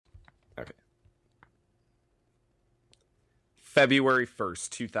Okay. February 1st,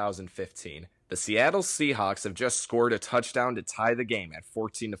 2015. The Seattle Seahawks have just scored a touchdown to tie the game at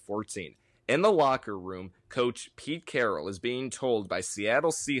 14-14. In the locker room, coach Pete Carroll is being told by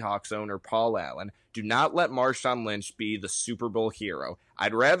Seattle Seahawks owner Paul Allen, do not let Marshawn Lynch be the Super Bowl hero.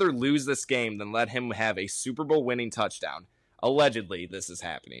 I'd rather lose this game than let him have a Super Bowl winning touchdown. Allegedly, this is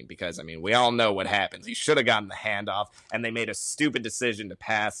happening because, we all know what happens. He should have gotten the handoff, and they made a stupid decision to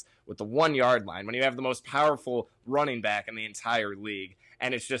pass with the 1 yard line when you have the most powerful running back in the entire league.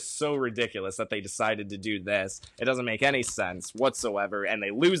 And it's just so ridiculous that they decided to do this. It doesn't make any sense whatsoever, and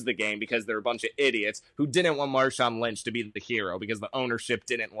they lose the game because they're a bunch of idiots who didn't want Marshawn Lynch to be the hero because the ownership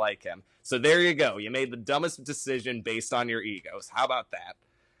didn't like him. So there you go. You made the dumbest decision based on your egos. How about that?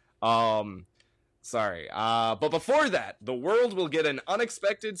 Sorry. But before that, the world will get an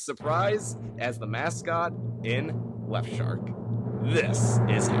unexpected surprise as the mascot in Left Shark. This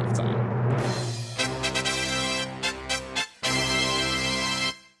is halftime.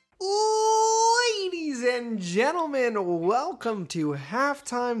 Ladies and gentlemen, welcome to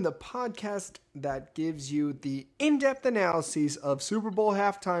Halftime, the podcast that gives you the in-depth analyses of Super Bowl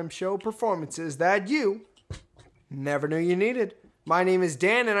halftime show performances that you never knew you needed. My name is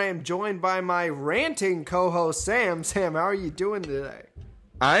Dan, and I am joined by my ranting co-host, Sam. Sam, how are you doing today?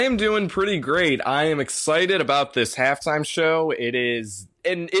 I am doing pretty great. I am excited about this halftime show. It is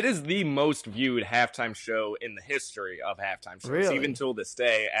the most viewed halftime show in the history of halftime shows, really? Even till this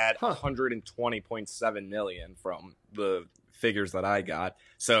day, at 120.7 million from the figures that I got.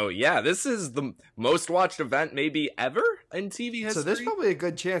 So yeah, this is the most watched event maybe ever in TV history. So there's probably a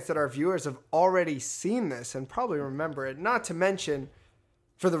good chance that our viewers have already seen this and probably remember it. Not to mention,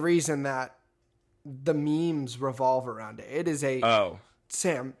 for the reason that the memes revolve around it. It is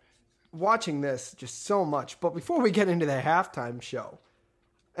Sam, watching this just so much. But before we get into the halftime show,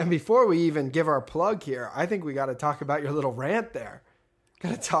 and before we even give our plug here, I think we got to talk about your little rant there.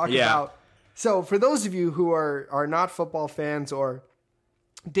 Got to talk about. So for those of you who are not football fans or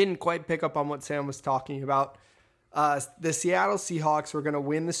didn't quite pick up on what Sam was talking about, the Seattle Seahawks were going to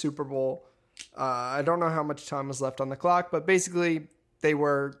win the Super Bowl. I don't know how much time was left on the clock, but basically they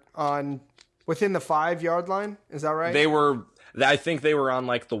were within the 5 yard line. Is that right? I think they were on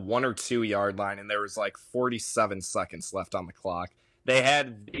like the 1 or 2 yard line, and there was like 47 seconds left on the clock. They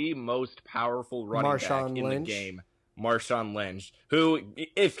had the most powerful running back in the game, Marshawn Lynch, who,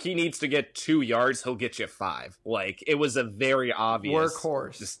 if he needs to get 2 yards, he'll get you 5. Like, it was a very obvious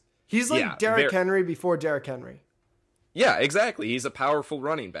workhorse. He's like Derrick Henry before Derrick Henry. Yeah, exactly. He's a powerful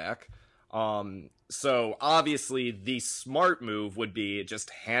running back. So obviously the smart move would be just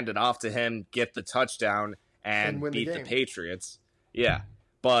hand it off to him, get the touchdown, and beat the Patriots. Yeah.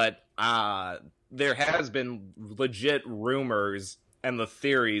 But there has been legit rumors and the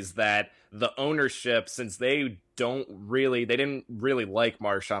theories that the ownership, since they didn't really like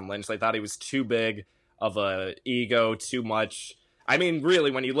Marshawn Lynch, they thought he was too big of a ego, too much. Really,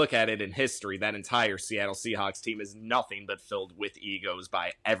 when you look at it in history, that entire Seattle Seahawks team is nothing but filled with egos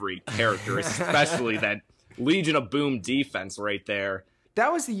by every character, especially that Legion of Boom defense right there.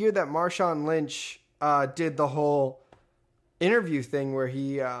 That was the year that Marshawn Lynch did the whole interview thing where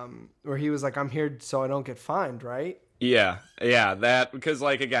he was like, I'm here so I don't get fined, right? Yeah, that, because,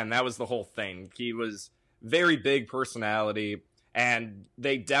 again, that was the whole thing. He was very big personality, and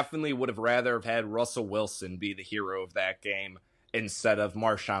they definitely would have rather have had Russell Wilson be the hero of that game instead of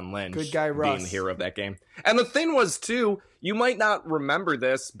Marshawn Lynch Good guy, Russ, being the hero of that game. And the thing was, too, you might not remember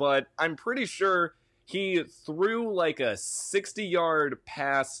this, but I'm pretty sure he threw like a 60-yard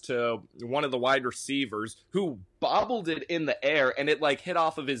pass to one of the wide receivers who bobbled it in the air, and it hit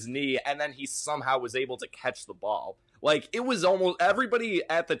off of his knee, and then he somehow was able to catch the ball. It was almost everybody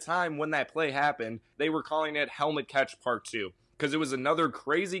at the time when that play happened, they were calling it helmet catch part 2, because it was another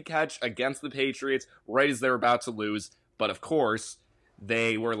crazy catch against the Patriots right as they were about to lose. But of course,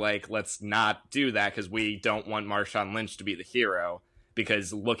 they were like, let's not do that because we don't want Marshawn Lynch to be the hero,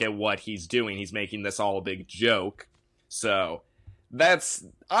 because look at what he's doing. He's making this all a big joke. So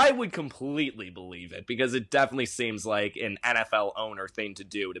I would completely believe it, because it definitely seems like an NFL owner thing to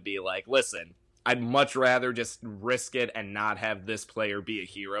do, to be like, listen, I'd much rather just risk it and not have this player be a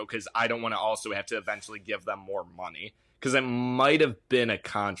hero, because I don't want to also have to eventually give them more money, because it might have been a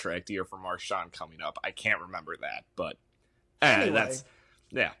contract year for Marshawn coming up. I can't remember that, but anyway,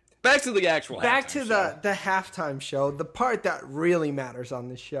 back to the actual the halftime show, the part that really matters on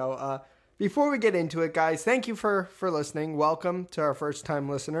this show. Before we get into it, guys, thank you for listening. Welcome to our first-time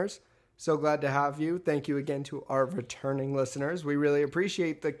listeners. So glad to have you. Thank you again to our returning listeners. We really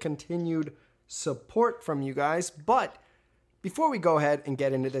appreciate the continued support from you guys. But before we go ahead and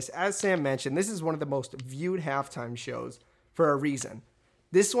get into this, as Sam mentioned, this is one of the most viewed halftime shows for a reason.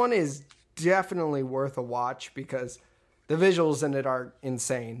 This one is definitely worth a watch because the visuals in it are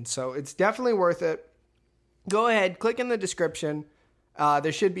insane. So it's definitely worth it. Go ahead, click in the description.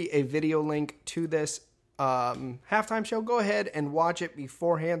 There should be a video link to this halftime show. Go ahead and watch it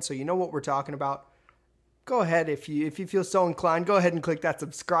beforehand so you know what we're talking about. Go ahead, if you feel so inclined, go ahead and click that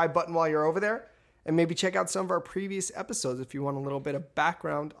subscribe button while you're over there. And maybe check out some of our previous episodes if you want a little bit of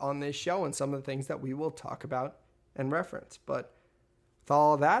background on this show and some of the things that we will talk about and reference. But with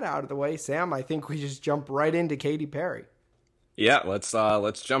all that out of the way, Sam, I think we just jump right into Katy Perry. Yeah,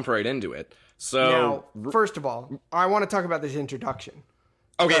 let's jump right into it. So now, first of all, I want to talk about this introduction.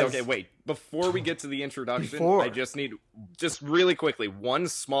 Okay, wait. Before we get to the introduction, I just need, really quickly, one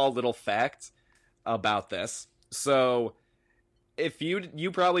small little fact about this. So, if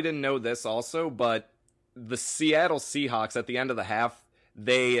you probably didn't know this also, but the Seattle Seahawks at the end of the half,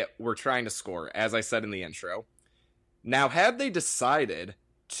 they were trying to score, as I said in the intro. Now, had they decided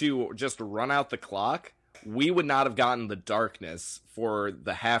to just run out the clock, we would not have gotten the darkness for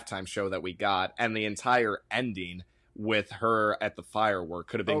the halftime show that we got, and the entire ending with her at the firework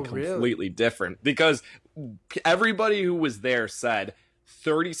could have been completely different, because everybody who was there said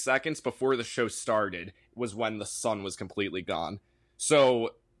 30 seconds before the show started was when the sun was completely gone.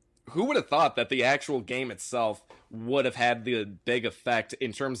 So who would have thought that the actual game itself would have had the big effect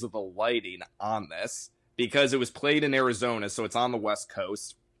in terms of the lighting on this, because it was played in Arizona, so it's on the West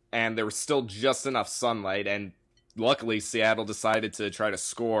Coast, and there was still just enough sunlight, and luckily Seattle decided to try to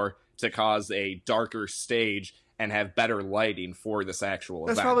score to cause a darker stage and have better lighting for this actual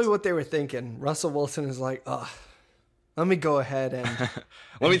event. That's probably what they were thinking. Russell Wilson is like, let me go ahead and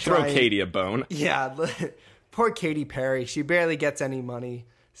let me throw Katy a bone. Yeah, poor Katy Perry. She barely gets any money,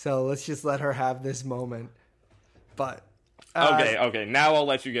 so let's just let her have this moment. But okay. Now I'll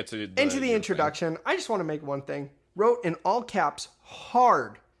let you get to the introduction. I just want to make one thing. Wrote in all caps,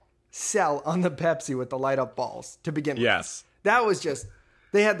 hard sell on the Pepsi with the light up balls to begin with. Yes. That was just,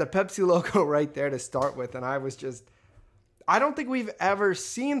 they had the Pepsi logo right there to start with, and I don't think we've ever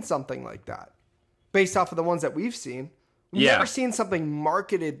seen something like that based off of the ones that we've seen. We've never seen something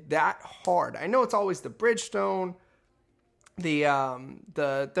marketed that hard. I know it's always the Bridgestone, the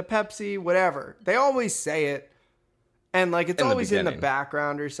Pepsi, whatever. They always say it, and like it's always in the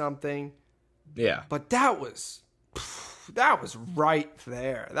background or something. Yeah. But that was right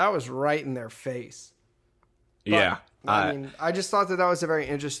there. That was right in their face. But, yeah. I mean, I just thought that was a very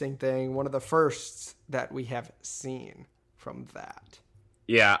interesting thing. One of the firsts that we have seen from that.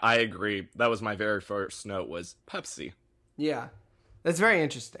 Yeah, I agree. That was my very first note, was Pepsi. Yeah, that's very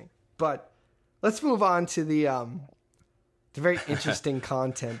interesting. But let's move on to the very interesting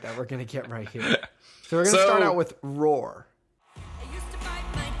content that we're going to get right here. So we're going to start out with Roar. I used to bite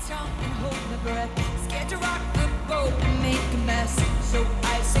my tongue and hold my breath, scared to rock the boat and make a mess. So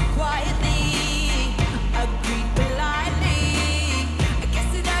I said quietly, agreed politely. I guess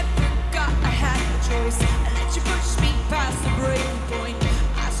that I forgot I had a choice. I let you push me past the breaking point.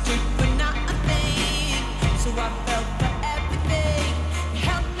 I stood for nothing, so I fell for everything. You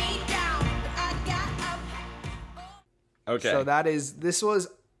held me down, but I got up. Okay. So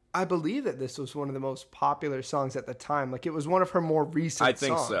I believe that this was one of the most popular songs at the time. Like, it was one of her more recent songs. I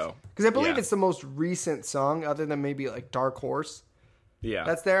think so. Because I believe it's the most recent song, other than maybe like Dark Horse. Yeah.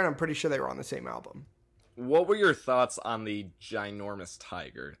 That's there, and I'm pretty sure they were on the same album. What were your thoughts on the ginormous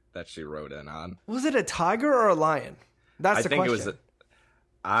tiger that she wrote in on? Was it a tiger or a lion? That's the question.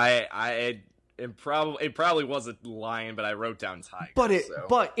 It probably was a lion, but I wrote down tiger.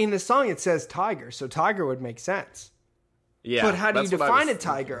 But in the song it says tiger, so tiger would make sense. Yeah. But how do you define a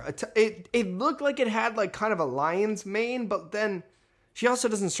tiger? It looked like it had like kind of a lion's mane, but then she also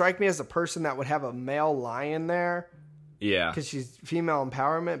doesn't strike me as a person that would have a male lion there. Yeah. Because she's female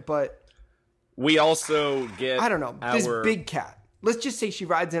empowerment, but we also get, I don't know, this big cat. Let's just say she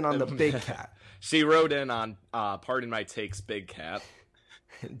rides in on the big cat. She rode in on Pardon My Takes Big Cat.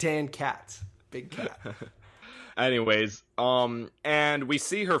 Dan Katz, big cat. Anyways, and we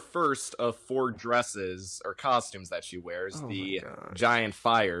see her first of 4 dresses or costumes that she wears. The giant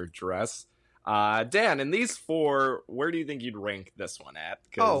fire dress. Dan, in these 4, where do you think you'd rank this one at?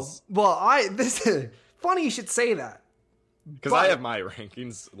 This is funny you should say that. Because I have my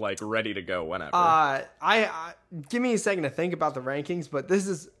rankings like ready to go whenever. Give me a second to think about the rankings, but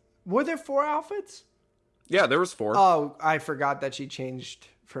were there 4 outfits? Yeah, there was 4. Oh, I forgot that she changed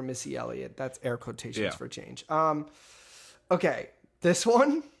for Missy Elliott. That's air quotations for change. Okay, this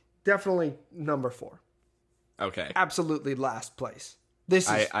one definitely number 4. Okay, absolutely last place. This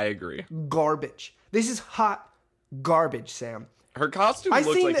is I agree. Garbage. This is hot Garbage, Sam. Her costume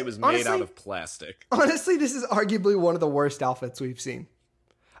looked like it was made out of plastic. Honestly, this is arguably one of the worst outfits we've seen.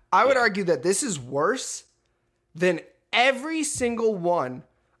 I would argue that this is worse than every single one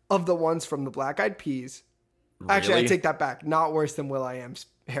of the ones from the Black Eyed Peas. Really? Actually, I take that back. Not worse than will.i.am's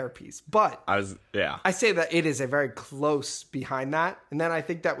hairpiece. But I say that it is a very close behind that. And then I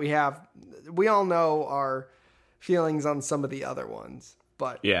think that we all know our feelings on some of the other ones.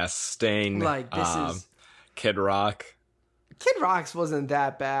 But yeah, Sting, like this is Kid Rock. Kid Rock's wasn't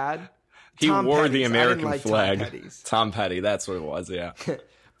that bad. He wore the American flag. Tom Petty, that's what it was, yeah.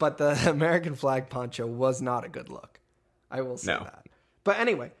 But the American flag poncho was not a good look. I will say that. But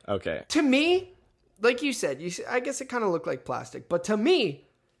anyway. Okay. To me, like you said, I guess it kind of looked like plastic. But to me,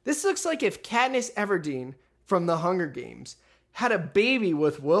 this looks like if Katniss Everdeen from The Hunger Games had a baby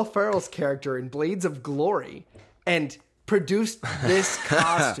with Will Ferrell's character in Blades of Glory and produced this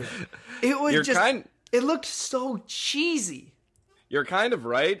costume. It was it looked so cheesy. You're kind of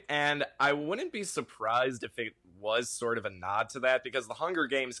right, and I wouldn't be surprised if it was sort of a nod to that, because The Hunger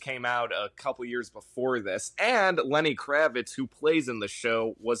Games came out a couple years before this, and Lenny Kravitz, who plays in the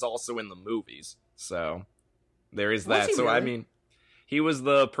show, was also in the movies. So there is that. So really? I mean, he was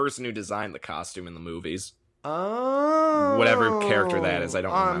the person who designed the costume in the movies. Oh. Whatever character that is, I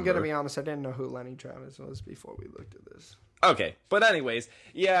don't remember. I'm going to be honest, I didn't know who Lenny Kravitz was before we looked at this. Okay, but anyways,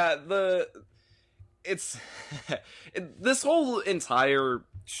 yeah, this whole entire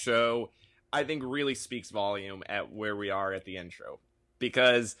show, I think, really speaks volume at where we are at the intro,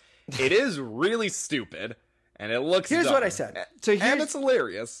 because it is really stupid and it looks Here's dumb. What I said. And it's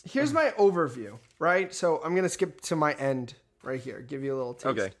hilarious. Here's my overview, right? So I'm going to skip to my end right here, give you a little taste.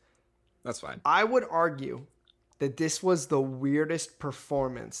 Okay, that's fine. I would argue that this was the weirdest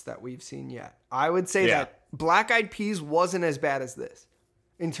performance that we've seen yet. I would say that Black Eyed Peas wasn't as bad as this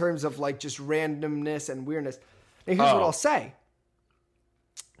in terms of like just randomness and weirdness. And here's what I'll say.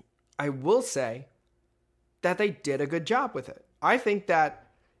 I will say that they did a good job with it. I think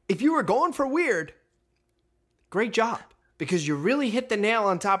that if you were going for weird, great job, because you really hit the nail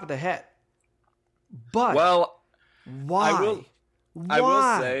on top of the head. But why? I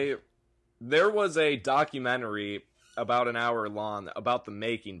will say there was a documentary about an hour long about the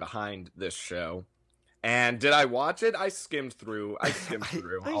making behind this show. And did I watch it? I skimmed through.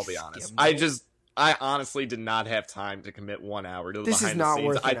 I'll be honest. I honestly did not have time to commit 1 hour to the behind the scenes. This is not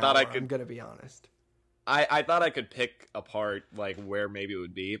worth an hour, I'm going to be honest. I thought I could pick apart like where maybe it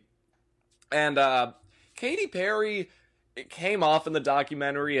would be. And Katy Perry came off in the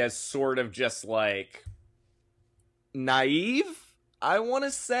documentary as sort of just like naive, I want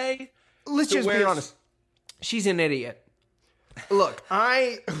to say. Let's just be honest. She's an idiot. Look,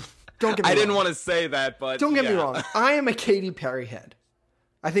 don't get me wrong. I didn't want to say that, but don't get me wrong. I am a Katy Perry head.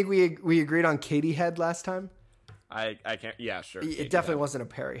 I think we agreed on Katy head last time. I can't. Yeah, sure. It definitely wasn't a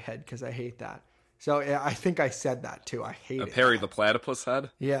Perry head because I hate that. So yeah, I think I said that too. I hate it. A Perry the platypus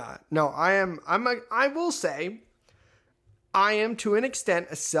head. Yeah. No, I will say, I am to an extent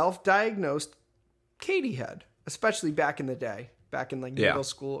a self-diagnosed Katy head, especially back in the day, back in like middle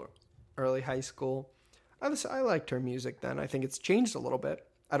school, early high school. I liked her music then. I think it's changed a little bit.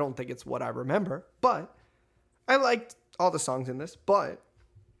 I don't think it's what I remember, but I liked all the songs in this. But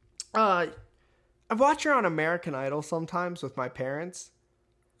I watch her on American Idol sometimes with my parents.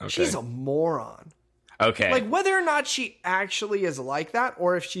 Okay. She's a moron. Okay. Like, whether or not she actually is like that,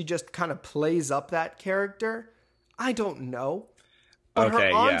 or if she just kind of plays up that character, I don't know. But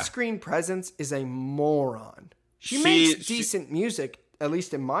her on-screen presence is a moron. She makes decent music, at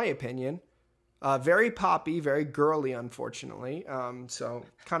least in my opinion. Very poppy, very girly, unfortunately. So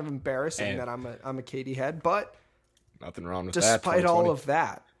kind of embarrassing that I'm a Katy head, but nothing wrong with that. Despite all of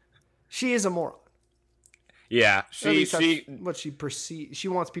that, she is a moron. Yeah, she wants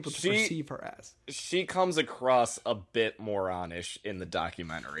people to perceive her as. She comes across a bit moronish in the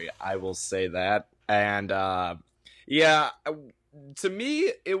documentary, I will say that. And to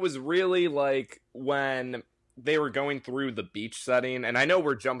me, it was really like when they were going through the beach setting, and I know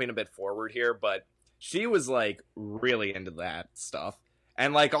we're jumping a bit forward here, but she was like really into that stuff.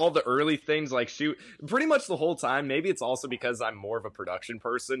 And like all the early things, like she pretty much the whole time, maybe it's also because I'm more of a production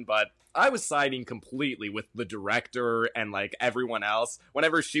person, but I was siding completely with the director and like everyone else.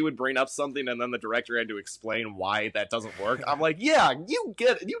 Whenever she would bring up something and then the director had to explain why that doesn't work, I'm like, yeah, you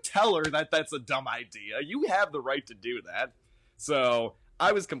get it. You tell her that that's a dumb idea. You have the right to do that. So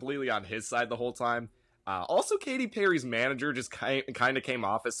I was completely on his side the whole time. Also, Katy Perry's manager just kind of came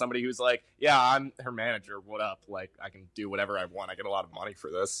off as somebody who's like, yeah, I'm her manager. What up? Like, I can do whatever I want. I get a lot of money for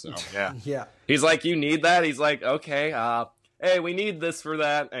this. So, yeah. Yeah. He's like, you need that? He's like, okay. hey, we need this for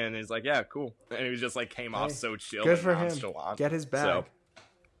that. And he's like, yeah, cool. And he just like came off so chill. Good for him. Get his bag. So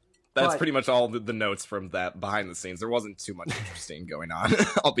that's pretty much all the notes from that behind the scenes. There wasn't too much interesting going on.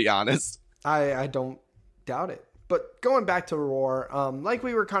 I'll be honest. I don't doubt it. But going back to Roar, like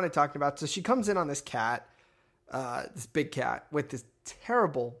we were kind of talking about, so she comes in on this cat, this big cat with this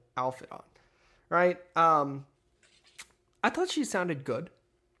terrible outfit on, right? I thought she sounded good.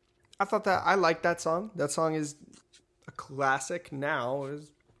 I liked that song. That song is a classic now. It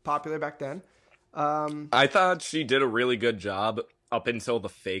was popular back then. I thought she did a really good job up until the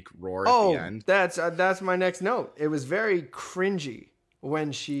fake roar at the end. That's my next note. It was very cringy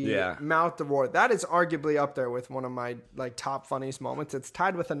when she mouthed the roar. That is arguably up there with one of my like top funniest moments. It's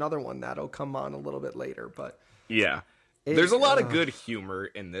tied with another one that'll come on a little bit later, but yeah. There's a lot of good humor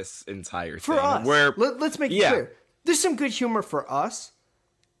in this entire thing. For us. Where let's make it clear. There's some good humor for us.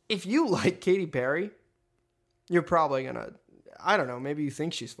 If you like Katy Perry, you're probably gonna, I don't know, maybe you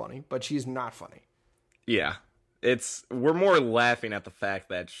think she's funny, but she's not funny. Yeah. We're more laughing at the fact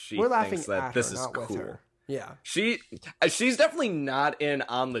that she thinks that this is cool. Yeah. She's definitely not in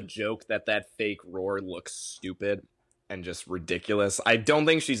on the joke that fake roar looks stupid and just ridiculous. I don't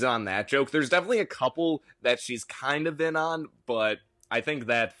think she's on that joke. There's definitely a couple that she's kind of in on, but I think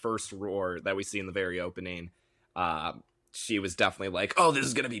that first roar that we see in the very opening, she was definitely like, oh, this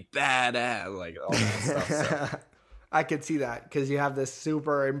is going to be badass, like all that stuff. So. I could see that because you have this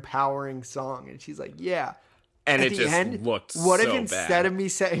super empowering song and she's like, yeah. And it just looked so bad. What if instead of me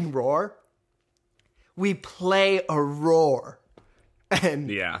saying roar, we play a roar?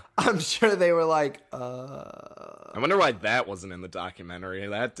 And I'm sure they were like, I wonder why that wasn't in the documentary.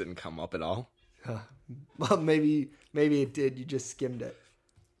 That didn't come up at all. Well, maybe it did. You just skimmed it.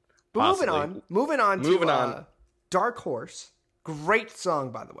 But moving on to Dark Horse. Great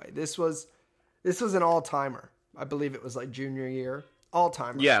song, by the way. This was an all-timer. I believe it was like junior year.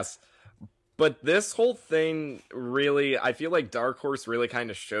 All-timer. Yes. But this whole thing really, I feel like Dark Horse really kind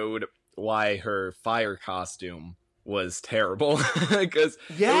of showed why her fire costume was terrible. Because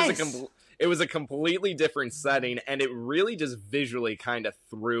it was a completely different setting, and it really just visually kind of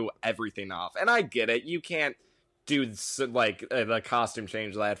threw everything off. And I get it. You can't do like the costume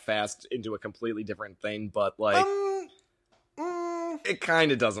change that fast into a completely different thing, but like it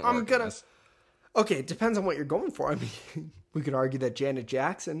kind of doesn't work. Okay, it depends on what you're going for. I mean, we could argue that Janet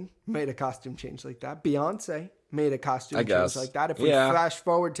Jackson made a costume change like that. Beyonce made a costume change like that. If we flash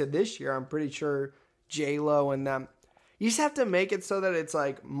forward to this year, I'm pretty sure J-Lo and them. You just have to make it so that it's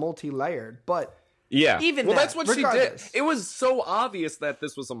like multi-layered. But that's what she did. It was so obvious that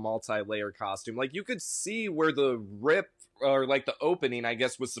this was a multi-layer costume. Like you could see where the rip or like the opening, I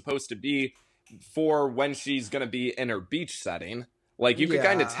guess, was supposed to be for when she's going to be in her beach setting. Like, you could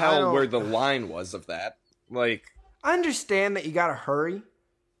kind of tell where the line was of that. Like, I understand that you gotta hurry,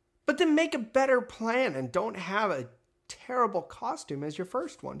 but then make a better plan and don't have a terrible costume as your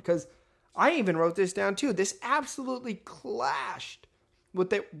first one. Because I even wrote this down too. This absolutely clashed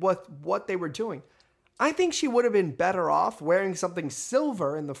with what they were doing. I think she would have been better off wearing something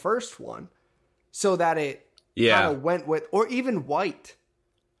silver in the first one so that it kind of went with, or even white.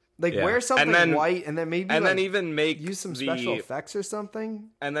 Like wear something white and then maybe use some special effects or something.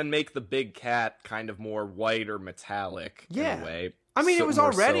 And then make the big cat kind of more white or metallic in a way. I mean, it was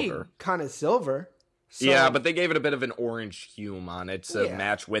already kind of silver. So. Yeah, but they gave it a bit of an orange hue on it to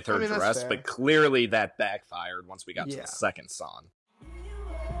match with her dress. But clearly that backfired once we got to the second song.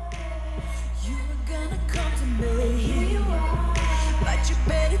 You were gonna come to me. Here you are. But you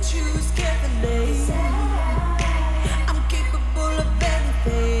better choose carefully. I'm capable of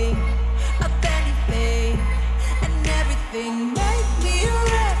anything, and everything. Make me your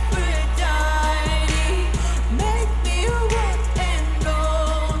Aphrodite, make me your one and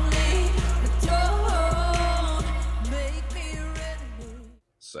only, but don't make me your enemy.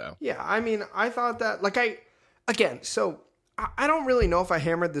 So I mean, I thought that, like, I don't really know if I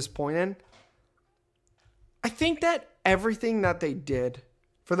hammered this point in. I think that everything that they did,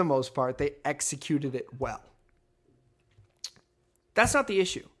 for the most part, they executed it well. That's not the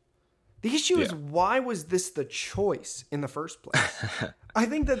issue. The issue is, why was this the choice in the first place? I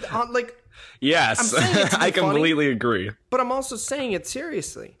think that, yes, I'm saying it to be I completely funny, agree. But I'm also saying it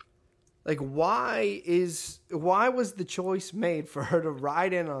seriously. Like, why was the choice made for her to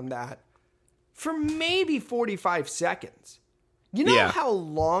ride in on that for maybe 45 seconds? You know how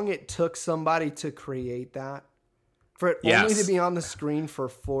long it took somebody to create that? For it only to be on the screen for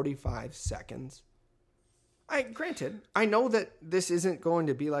 45 seconds? Granted, I know that this isn't going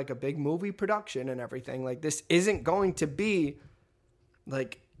to be like a big movie production and everything. Like, this isn't going to be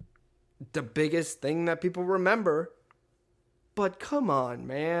like the biggest thing that people remember. But come on,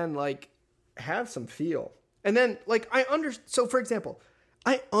 man, like, have some feel. And then, like, so for example,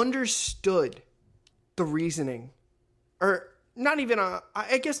 I understood the reasoning, or not even,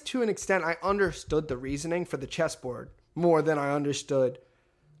 I guess to an extent, I understood the reasoning for the chessboard more than I understood,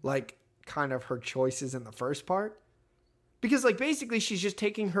 like, kind of her choices in the first part. Because, like, basically she's just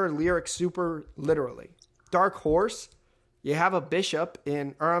taking her lyrics super literally. Dark horse, you have a bishop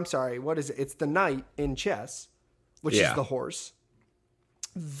what is it? It's the knight in chess, which is the horse.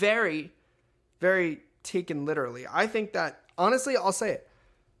 Very, very taken literally. I think that, honestly, I'll say it.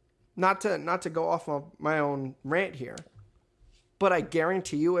 Not to go off of my own rant here, but I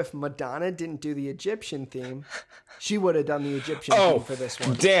guarantee you if Madonna didn't do the Egyptian theme, she would have done the Egyptian theme for this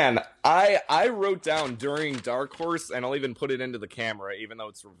one. Dan, I wrote down during Dark Horse, and I'll even put it into the camera, even though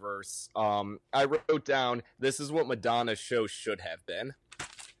it's reverse. I wrote down, this is what Madonna's show should have been.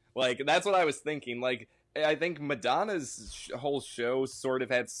 Like, that's what I was thinking. Like, I think Madonna's whole show sort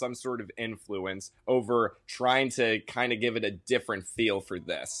of had some sort of influence over trying to kind of give it a different feel for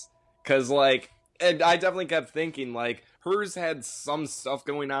this. Because, like, and I definitely kept thinking, like, hers had some stuff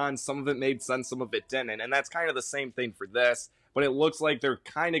going on. Some of it made sense, some of it didn't. And that's kind of the same thing for this. But it looks like they're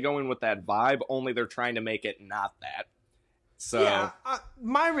kind of going with that vibe, only they're trying to make it not that. So yeah,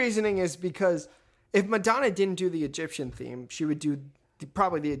 my reasoning is because if Madonna didn't do the Egyptian theme, she would do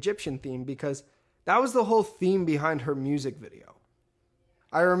probably the Egyptian theme because that was the whole theme behind her music video.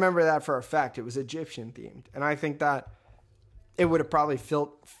 I remember that for a fact. It was Egyptian themed. And I think that it would have probably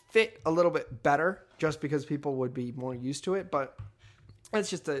fit a little bit better just because people would be more used to it. But it's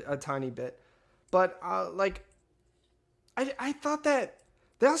just a tiny bit. But, like, I thought that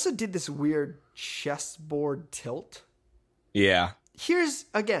they also did this weird chessboard tilt. Yeah. Here's,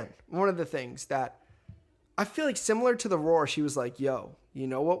 again, one of the things that I feel like similar to The Roar, she was like, yo, you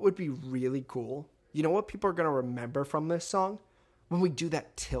know what would be really cool? You know what people are going to remember from this song? When we do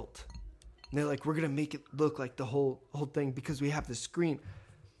that tilt. And they're like, we're going to make it look like the whole thing because we have the screen.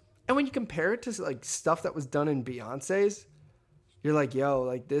 And when you compare it to like stuff that was done in Beyonce's, you're like, yo,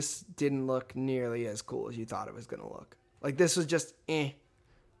 like this didn't look nearly as cool as you thought it was going to look. Like this was just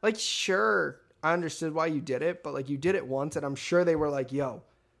Like, sure, I understood why you did it, but like you did it once and I'm sure they were like, yo,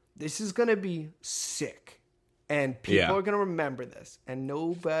 this is going to be sick. And people are going to remember this and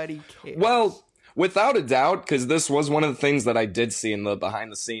nobody cares. Well, without a doubt, because this was one of the things that I did see in the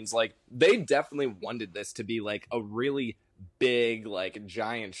behind the scenes, like they definitely wanted this to be like a really big, like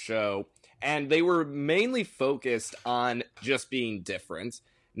giant show. And they were mainly focused on just being different.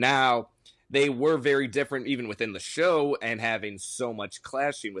 Now, they were very different even within the show and having so much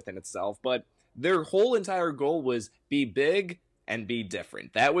clashing within itself. But their whole entire goal was be big and be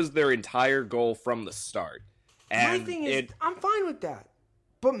different. That was their entire goal from the start. And my thing is, I'm fine with that.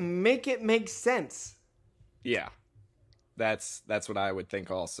 But make it make sense. Yeah. That's what I would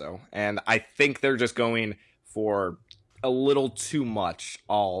think also. And I think they're just going for a little too much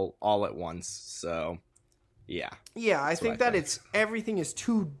all at once. So, yeah. Yeah, I think that everything is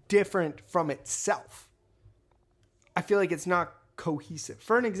too different from itself. I feel like it's not cohesive.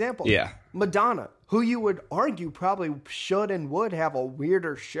 For an example, Madonna, who you would argue probably should and would have a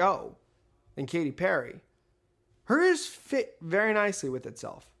weirder show than Katy Perry. Hers fit very nicely with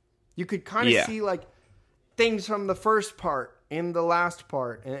itself. You could kind of see like things from the first part in the last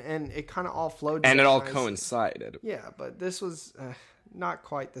part, and it kind of all flowed. And it all coincided. Yeah, but this was not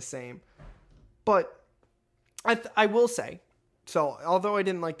quite the same. But I will say, so although I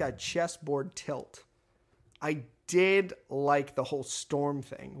didn't like that chessboard tilt, I did like the whole storm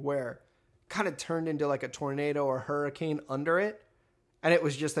thing where it kind of turned into like a tornado or hurricane under it. And it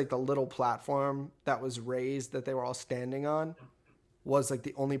was just like the little platform that was raised that they were all standing on was like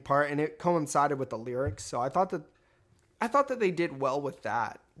the only part. And it coincided with the lyrics. So I thought that they did well with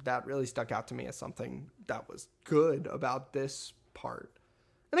that. That really stuck out to me as something that was good about this part.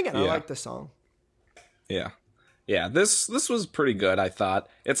 And again, I like the song. Yeah. Yeah, this was pretty good, I thought.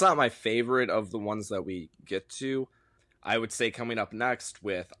 It's not my favorite of the ones that we get to. I would say coming up next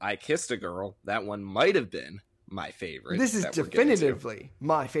with I Kissed a Girl, that one might have been my favorite. This is definitively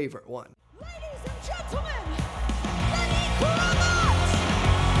my favorite one. Ladies and gentlemen, Lenny Kravitz!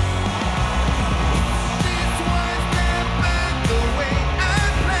 This was never the way I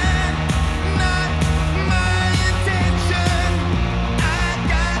planned, not my intention. I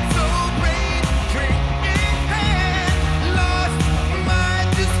got so brave, drink in hand, lost my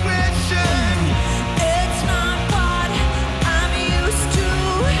discretion. It's not what I'm used to.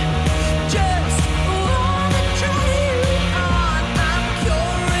 Just wanna try you on. I'm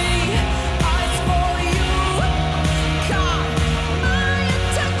curious.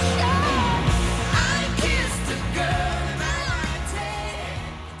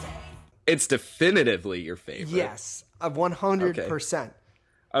 It's definitively your favorite. Yes, 100%.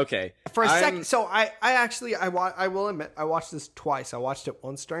 Okay. For a second, so I will admit, I watched this twice. I watched it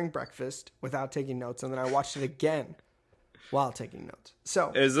once during breakfast without taking notes, and then I watched it again while taking notes.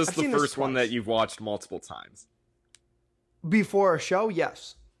 So is this I've the seen first this one twice. that you've watched multiple times? Before a show?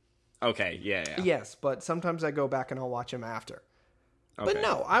 Yes. Okay, yeah. Yes, but sometimes I go back and I'll watch them after. Okay. But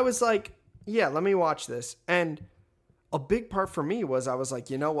no, I was like, yeah, let me watch this. And a big part for me was I was like,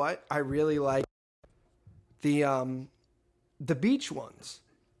 you know what? I really like the beach ones.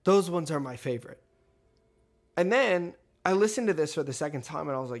 Those ones are my favorite. And then I listened to this for the second time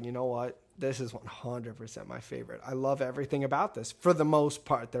and I was like, you know what? This is 100% my favorite. I love everything about this for the most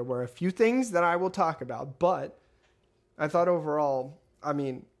part. There were a few things that I will talk about, but I thought overall, I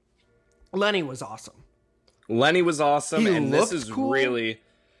mean, Lenny was awesome. Lenny was awesome, He and looked this is cool. really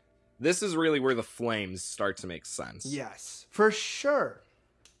where the flames start to make sense. Yes, for sure.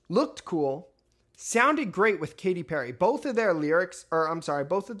 Looked cool. Sounded great with Katy Perry. Both of their lyrics,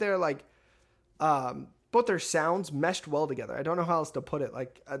 both of their both their sounds meshed well together. I don't know how else to put it.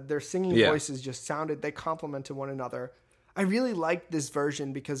 Like their singing voices just sounded, they complemented one another. I really liked this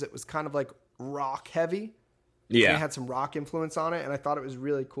version because it was kind of like rock heavy. Yeah. It had some rock influence on it, and I thought it was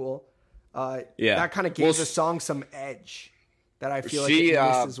really cool. Yeah. That kind of gave the song some edge that I feel like it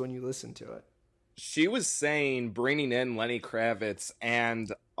misses when you listen to it. She was saying bringing in Lenny Kravitz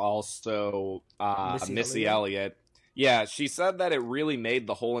and also Missy Elliott. Yeah, she said that it really made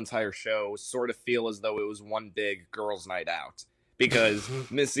the whole entire show sort of feel as though it was one big girls' night out. Because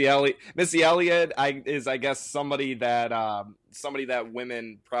Missy Elliott is I guess somebody that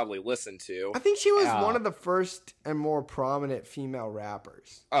women probably listen to. I think she was one of the first and more prominent female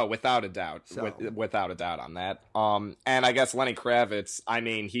rappers. Oh, without a doubt. So. Without a doubt on that. And I guess Lenny Kravitz, I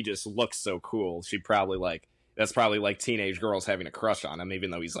mean, he just looks so cool. That's probably like teenage girls having a crush on him,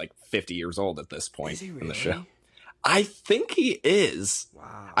 even though he's like 50 years old at this point Is he really? in the show. I think he is.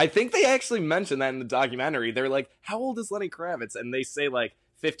 Wow. I think they actually mentioned that in the documentary. They're like, how old is Lenny Kravitz? And they say like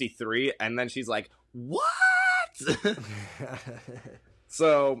 53. And then she's like, what?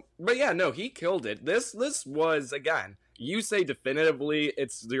 So, but yeah, no, he killed it. This was, again, you say definitively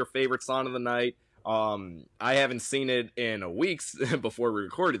it's your favorite song of the night. I haven't seen it in weeks before we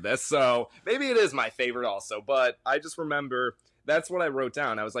recorded this, so maybe it is my favorite also. But I just remember that's what I wrote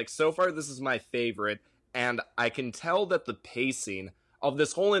down. I was like, so far this is my favorite. And I can tell that the pacing of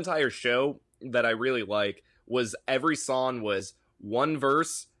this whole entire show that I really like was every song was one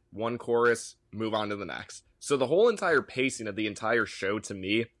verse, one chorus, move on to the next. So the whole entire pacing of the entire show to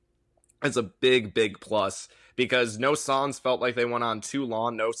me is a big, big plus because no songs felt like they went on too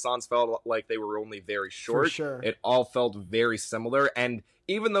long. No songs felt like they were only very short. For sure. It all felt very similar. And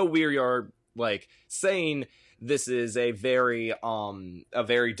even though we are like saying this is a very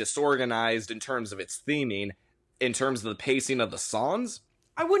disorganized in terms of its theming, in terms of the pacing of the songs,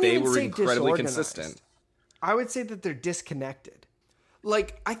 I wouldn't they even were say incredibly disorganized. consistent. I would say that they're disconnected.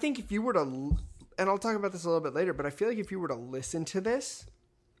 Like, I think if you were to, and I'll talk about this a little bit later, but I feel like if you were to listen to this,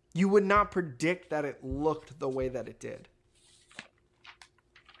 you would not predict that it looked the way that it did.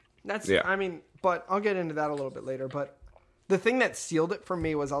 I mean, but I'll get into that a little bit later. But the thing that sealed it for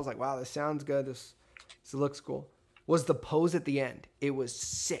me was I was like, wow, this sounds good. This looks cool. Was the pose at the end. It was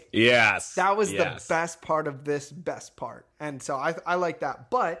sick. Yes. That was the best part of this best part. And so I like that.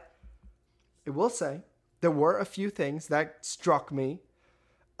 But I will say there were a few things that struck me.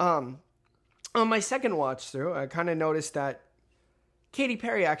 On my second watch through, I kind of noticed that Katy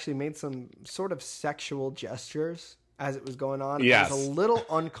Perry actually made some sort of sexual gestures as it was going on. Yes. I was a little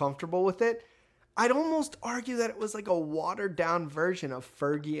uncomfortable with it. I'd almost argue that it was like a watered down version of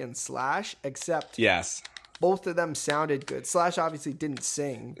Fergie and Slash, except both of them sounded good. Slash obviously didn't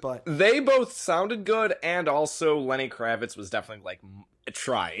sing, but they both sounded good, and also Lenny Kravitz was definitely like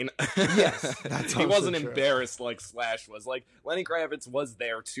trying. Yes, that's he wasn't true. embarrassed like Slash was. Like Lenny Kravitz was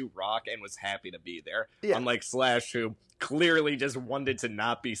there to rock and was happy to be there, unlike Slash, who clearly just wanted to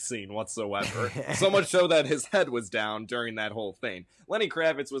not be seen whatsoever. So much so that his head was down during that whole thing. Lenny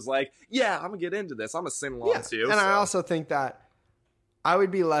Kravitz was like, yeah, I'm gonna get into this. I'm gonna sing along too. And I also think that I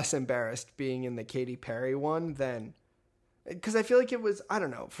would be less embarrassed being in the Katy Perry one than, because I feel like it was, I don't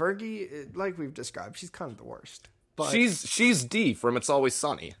know, Fergie, like we've described, she's kind of the worst. But she's D from It's Always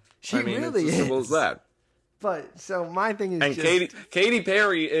Sunny. Really it's as simple is. as that. But so my thing is, and Katy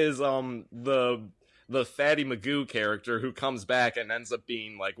Perry is the Fatty Magoo character who comes back and ends up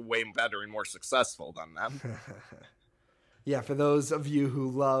being like way better and more successful than them. Yeah, for those of you who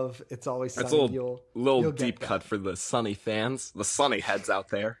love It's Always Sunny, That's a you'll little get deep that. cut for the Sunny fans, the Sunny heads out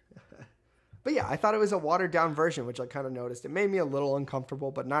there. But yeah, I thought it was a watered down version, which I kind of noticed. It made me a little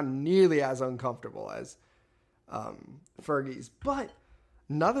uncomfortable, but not nearly as uncomfortable as Fergie's. But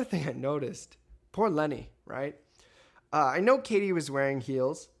another thing I noticed, poor Lenny, right? I know Katie was wearing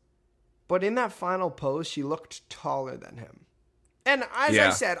heels, but in that final pose, she looked taller than him. And as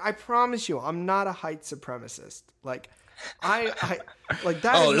I said, I promise you, I'm not a height supremacist. Like, I like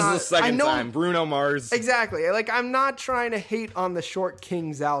that. Oh, this is the second time. Bruno Mars. Exactly. Like, I'm not trying to hate on the short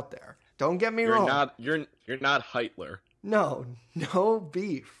kings out there. Don't get me wrong. You're not Heitler. No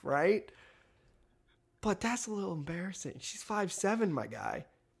beef, right? But that's a little embarrassing. She's 5'7", my guy.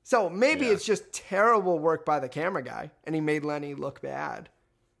 So maybe it's just terrible work by the camera guy, and he made Lenny look bad.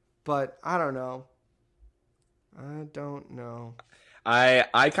 But I don't know.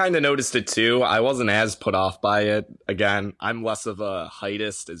 I kind of noticed it too. I wasn't as put off by it. Again, I'm less of a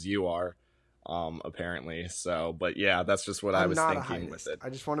heightist as you are, apparently. So, but yeah, that's just what I was thinking with it. I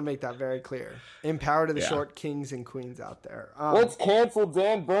just want to make that very clear. In power to the short kings and queens out there. Let's cancel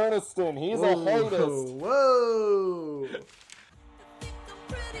Dan Burniston. He's a heightist. Whoa.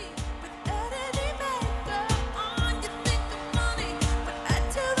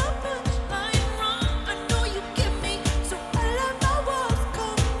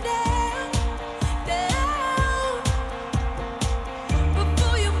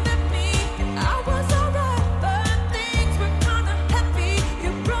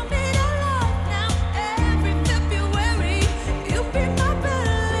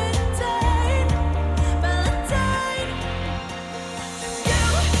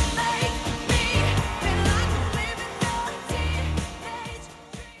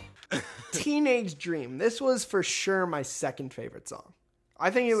 Teenage Dream. This was for sure my second favorite song.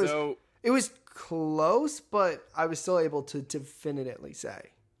 I think it was close, but I was still able to definitively say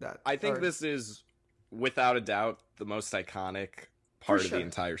that. I think this is, without a doubt, the most iconic part of the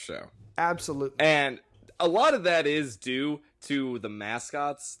entire show. Absolutely. And a lot of that is due to the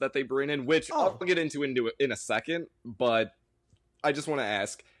mascots that they bring in, which I'll get into in a second, but I just want to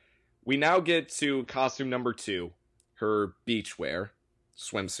ask, we now get to costume number 2, her beachwear.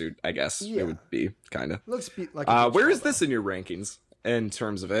 Swimsuit, I guess it would be, kind of. Looks like where is this in your rankings in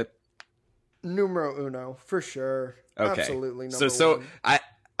terms of it? Numero uno, for sure. Okay. Absolutely number one.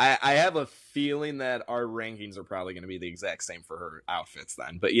 I have a feeling that our rankings are probably going to be the exact same for her outfits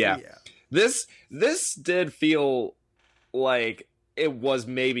then. But yeah. This did feel like it was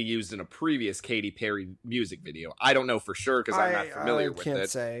maybe used in a previous Katy Perry music video. I don't know for sure because I'm not familiar with it. I can't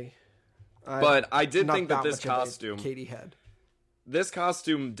say. But I did think that this costume... Katy had. This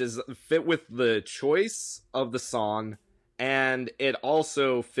costume does fit with the choice of the song, and it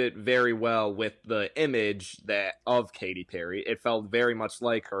also fit very well with the image of Katy Perry. It felt very much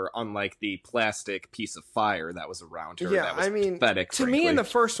like her, unlike the plastic piece of fire that was around her. Yeah, that was pathetic, to me in the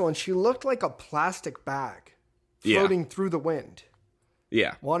first one, she looked like a plastic bag floating through the wind.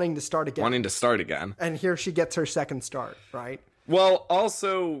 Yeah. Wanting to start again. And here she gets her second start, right? Well,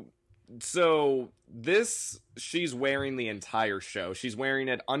 also... So she's wearing the entire show. She's wearing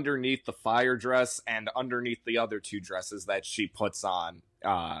it underneath the fire dress and underneath the other 2 dresses that she puts on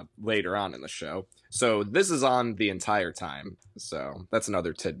later on in the show. So this is on the entire time. So that's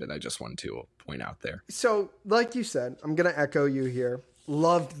another tidbit I just wanted to point out there. So like you said, I'm going to echo you here.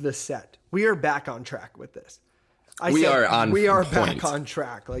 Loved the set. We are back on track with this. We are back on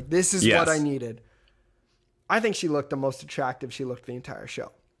track. Like, this is what I needed. I think she looked the most attractive she looked the entire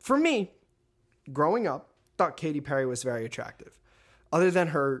show. For me, growing up, thought Katy Perry was very attractive. Other than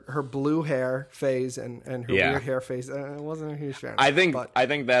her blue hair phase and her weird hair phase, I wasn't a huge fan. I think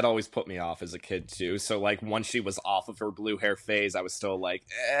that always put me off as a kid too. So like once she was off of her blue hair phase, I was still like,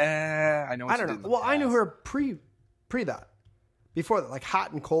 I know. I don't know. Well, I knew her pre that, before that, like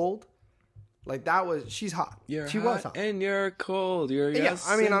Hot and Cold. Like that was she's hot. She was hot and you're cold. You're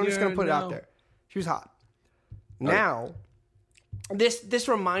I mean, I'm just gonna put it out there. She was hot. Now. This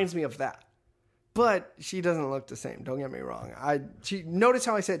reminds me of that, but she doesn't look the same. Don't get me wrong. Notice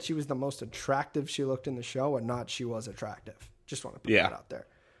how I said she was the most attractive she looked in the show, and not she was attractive. Just want to put that out there.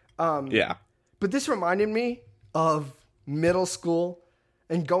 But this reminded me of middle school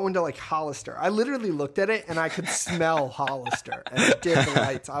and going to like Hollister. I literally looked at it and I could smell Hollister and dim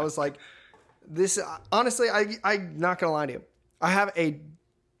lights. I was like, this. Honestly, I'm not gonna lie to you. I have a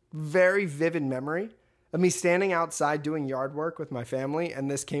very vivid memory of me standing outside doing yard work with my family,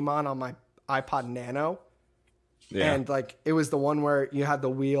 and this came on my iPod Nano. Yeah. And like it was the one where you had the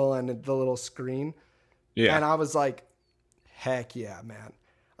wheel and the little screen. Yeah. And I was like, heck yeah, man.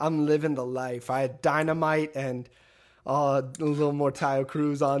 I'm living the life. I had Dynamite and a little more Taio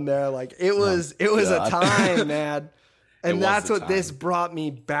Cruz on there. Like it was a time, man. And that's what this brought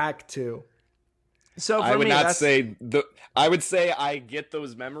me back to. So for I would me, not say I would say I get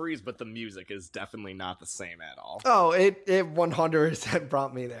those memories, but the music is definitely not the same at all. Oh, it 100%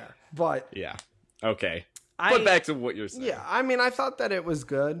 brought me there. But yeah, okay. But back to what you're saying. Yeah, I mean, I thought that it was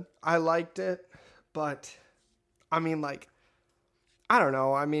good. I liked it, but I mean, like, I don't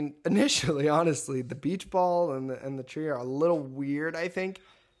know. I mean, initially, honestly, the beach ball and the tree are a little weird, I think.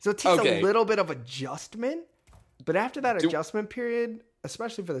 So it takes a little bit of adjustment. But after that adjustment period,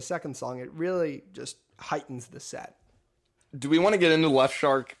 especially for the second song, it really just heightens the set. Do we want to get into Left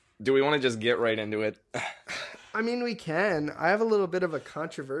Shark? Do we want to just get right into it? I mean, we can. I have a little bit of a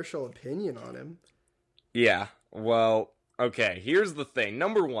controversial opinion on him. Yeah, well, okay, here's the thing.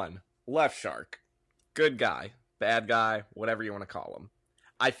 Number one, Left Shark. Good guy, bad guy, whatever you want to call him.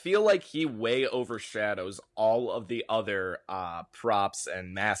 I feel like he way overshadows all of the other props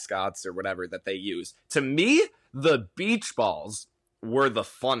and mascots or whatever that they use. To me, the beach balls were the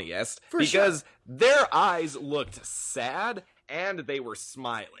funniest because their eyes looked sad and they were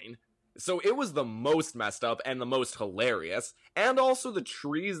smiling. So it was the most messed up and the most hilarious. And also the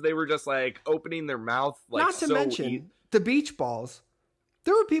trees, they were just like opening their mouth. Like, not to mention the beach balls.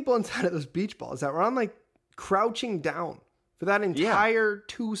 There were people inside of those beach balls that were on like crouching down for that entire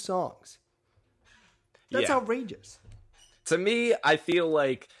 2 songs. That's outrageous. To me, I feel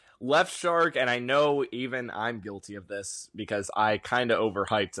like Left Shark, and I know even I'm guilty of this because I kind of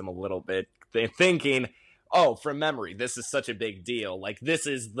overhyped him a little bit, thinking, oh, from memory, this is such a big deal. Like, this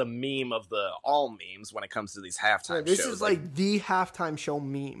is the meme of all memes when it comes to these halftime shows. This is like the halftime show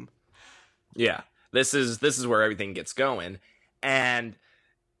meme. Yeah, this is where everything gets going. And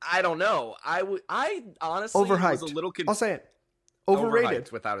I don't know. I honestly overhyped. was a little I'll say it. Overrated.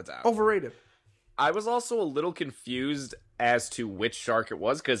 Overhyped, without a doubt. Overrated. I was also a little confused as to which shark it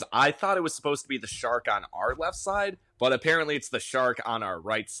was because I thought it was supposed to be the shark on our left side, but apparently it's the shark on our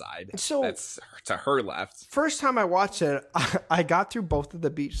right side. So that's to her left. First time I watched it, I got through both of the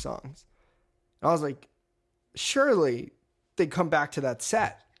beach songs. I was like, surely they come back to that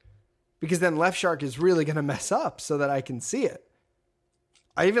set because then Left Shark is really going to mess up so that I can see it.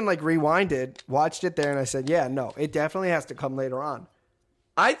 I even like rewinded, watched it there, and I said, yeah, no, it definitely has to come later on.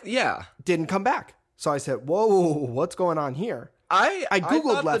 Didn't come back. So I said, whoa, what's going on here? I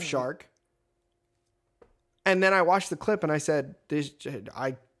Googled Left Shark. And then I watched the clip and I said,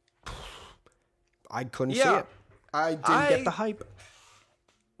 I couldn't see it. I didn't get the hype.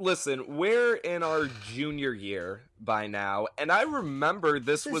 Listen, we're in our junior year by now, and I remember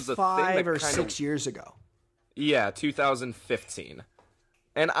this was a 5 or 6 years ago. Yeah, 2015.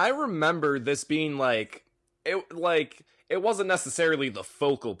 And I remember this being it wasn't necessarily the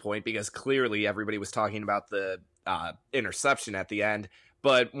focal point because clearly everybody was talking about the interception at the end.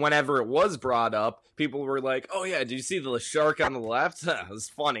 But whenever it was brought up, people were like, oh yeah, did you see the shark on the left? It was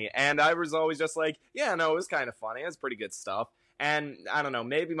funny. And I was always just like, yeah, no, it was kind of funny. It was pretty good stuff. And I don't know,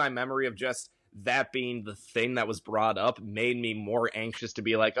 maybe my memory of just that being the thing that was brought up made me more anxious to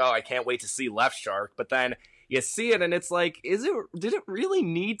be like, oh, I can't wait to see Left Shark. But then you see it and it's like, did it really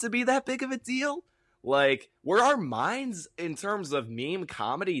need to be that big of a deal? Like, were our minds in terms of meme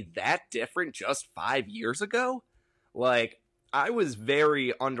comedy that different just 5 years ago? Like, I was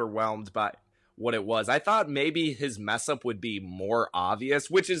very underwhelmed by what it was. I thought maybe his mess up would be more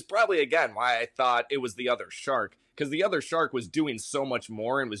obvious, which is probably, again, why I thought it was the other shark. Because the other shark was doing so much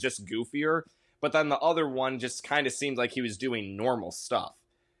more and was just goofier. But then the other one just kind of seemed like he was doing normal stuff.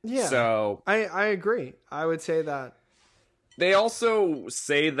 Yeah, so I agree. I would say that. They also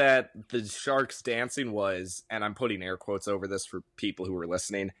say that the shark's dancing was, and I'm putting air quotes over this for people who are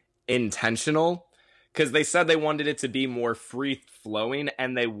listening, intentional. Because they said they wanted it to be more free-flowing,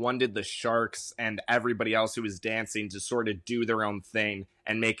 and they wanted the sharks and everybody else who was dancing to sort of do their own thing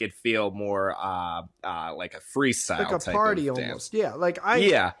and make it feel more like a freestyle like a type party of almost. dance. Yeah, like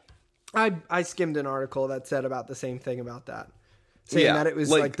I skimmed an article that said about the same thing about that, saying that it was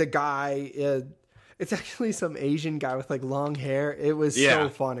like the guy. It's actually some Asian guy with like long hair. It was so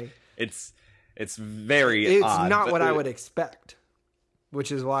funny. It's very odd, not what I would expect,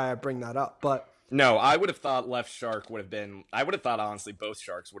 which is why I bring that up. But no, I would have thought Left Shark would have been. I would have thought honestly both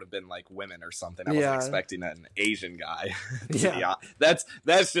sharks would have been like women or something. I wasn't expecting an Asian guy.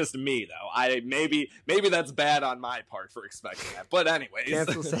 That's just me though. Maybe that's bad on my part for expecting that. But anyways,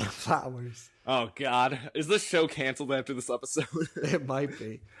 cancel Sam Flowers. Oh God, is this show canceled after this episode? It might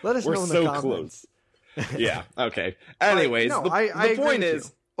be. Let us know in the comments. Close. Yeah. Okay. Anyways, the point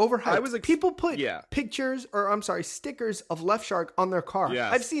is, overhyped. People put pictures, or I'm sorry, stickers of Left Shark on their car.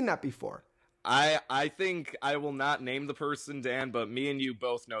 Yes. I've seen that before. I think I will not name the person, Dan, but me and you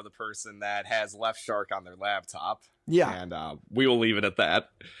both know the person that has Left Shark on their laptop. Yeah. And we will leave it at that.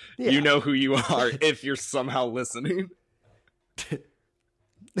 Yeah. You know who you are if you're somehow listening.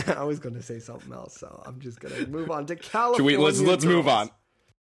 I was going to say something else, so I'm just going to move on to California. Let's move on.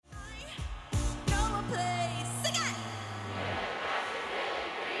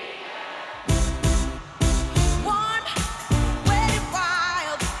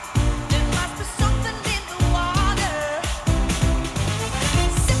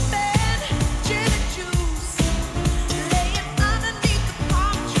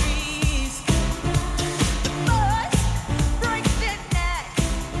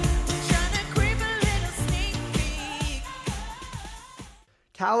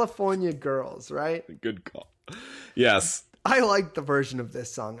 California Girls, right? Good call. Yes. I like the version of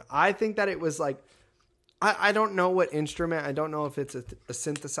this song. I think that it was like, I don't know what instrument, I don't know if it's a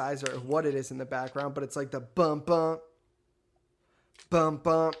synthesizer or what it is in the background, but it's like the bump, bump, bump,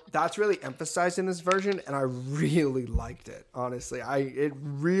 bump. That's really emphasized in this version, and I really liked it, honestly. I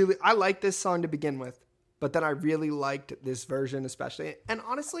like this song to begin with, but then I really liked this version especially. And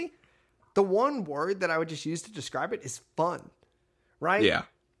honestly, the one word that I would just use to describe it is fun. Right? Yeah.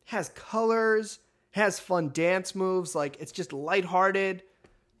 Has colors, has fun dance moves. Like, it's just lighthearted,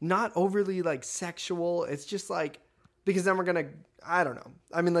 not overly, like, sexual. It's just, like, because then we're going to, I don't know.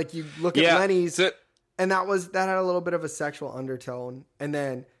 I mean, like, you look at Lenny's, and that had a little bit of a sexual undertone. And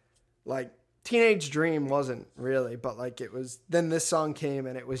then, like, Teenage Dream wasn't really, but, like, it was, then this song came,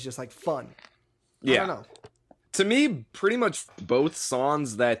 and it was just, like, fun. Yeah. I don't know. To me, pretty much both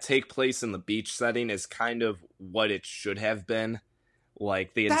songs that take place in the beach setting is kind of what it should have been.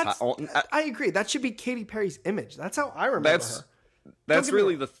 Like the entire, I agree. That should be Katy Perry's image. That's how I remember her. That's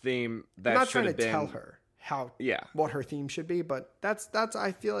really the theme. That I'm not should trying have to been. tell her what her theme should be, but that's.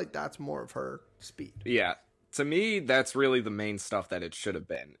 I feel like that's more of her speed. Yeah, to me, that's really the main stuff that it should have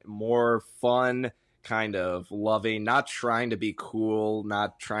been. More fun, kind of loving, not trying to be cool,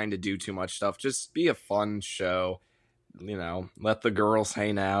 not trying to do too much stuff. Just be a fun show. You know, let the girls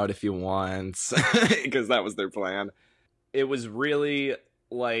hang out if you want, because that was their plan. It was really,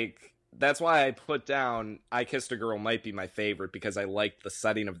 like, that's why I put down I Kissed a Girl might be my favorite, because I liked the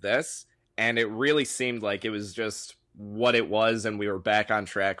setting of this, and it really seemed like it was just what it was, and we were back on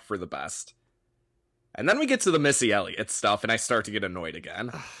track for the best. And then we get to the Missy Elliott stuff, and I start to get annoyed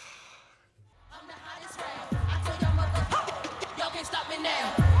again.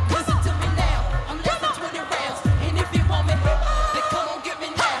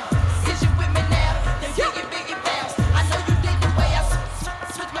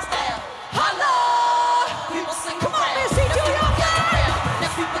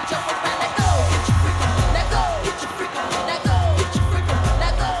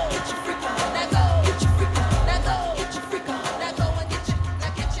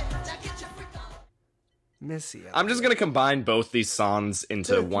 Missy Elliott. I'm just gonna combine both these songs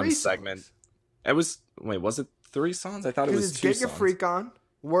into one segment. Songs. Was it 3 songs? I thought it was 2 Get songs. Your Freak On,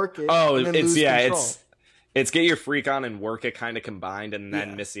 Work It. Oh, and then it's Lose Control. it's Get Your Freak On and Work It kind of combined, and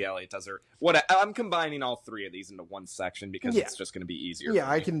then Missy Elliott does her. I'm combining all 3 of these into one section because it's just gonna be easier. Yeah,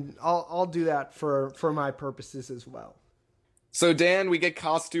 I'll do that for my purposes as well. So Dan, we get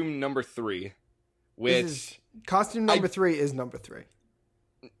costume number 3, costume number 3 is number 3.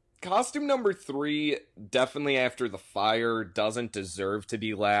 Costume number 3, definitely after the fire, doesn't deserve to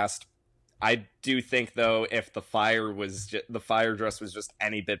be last. I do think, though, if the fire dress was just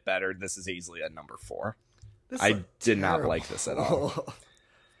any bit better, this is easily at number 4. I did not like this at all.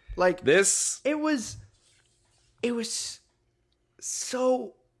 Like this, it was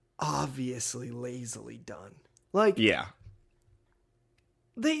so obviously lazily done. Like, yeah,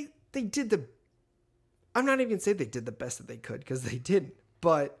 they did the. I'm not even gonna say they did the best that they could, because they didn't.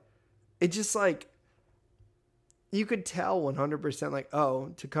 But it just, like, you could tell 100%, like, oh,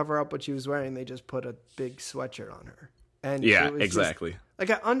 to cover up what she was wearing, they just put a big sweatshirt on her. And yeah, it was exactly. Just,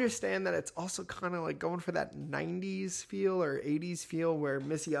 like, I understand that it's also kind of like going for that 90s feel or 80s feel where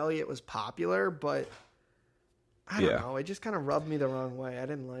Missy Elliott was popular, but I don't know. It just kind of rubbed me the wrong way. I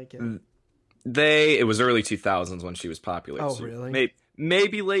didn't like it. It was early 2000s when she was popular. Oh, so really?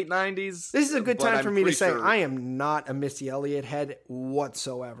 Maybe late 90s. This is a good time for me to say I am not a Missy Elliott head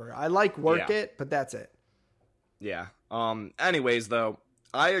whatsoever. I like Work It, but that's it. Yeah. Anyways, though,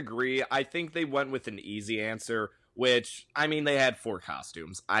 I agree. I think they went with an easy answer, which, I mean, they had 4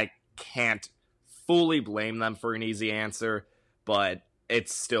 costumes. I can't fully blame them for an easy answer, but it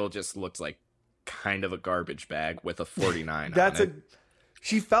still just looks like kind of a garbage bag with a 49 on it.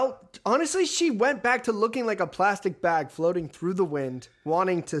 Honestly, she went back to looking like a plastic bag floating through the wind,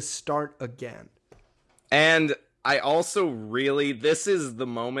 wanting to start again. And I also this is the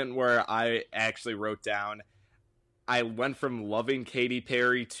moment where I actually wrote down, I went from loving Katy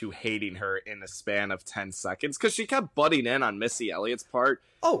Perry to hating her in a span of 10 seconds because she kept butting in on Missy Elliott's part,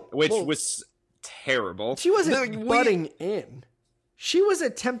 which was terrible. She wasn't butting in. She was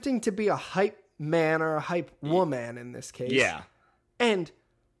attempting to be a hype man or a hype woman in this case. Yeah. And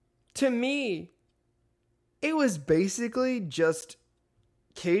to me, it was basically just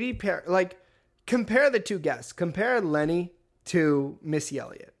Katy Perry. Like, compare the two guests. Compare Lenny to Missy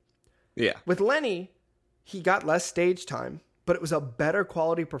Elliott. Yeah. With Lenny, he got less stage time, but it was a better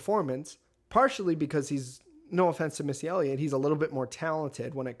quality performance, partially because he's, no offense to Missy Elliott, he's a little bit more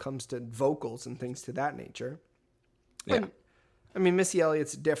talented when it comes to vocals and things to that nature. Yeah. And, I mean, Missy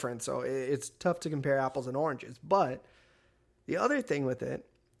Elliott's different, so it's tough to compare apples and oranges. But the other thing with it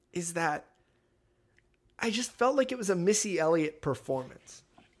is that I just felt like it was a Missy Elliott performance.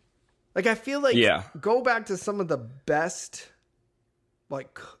 Like, I feel like, go back to some of the best,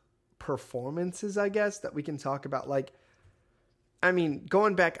 like, performances, I guess, that we can talk about. Like, I mean,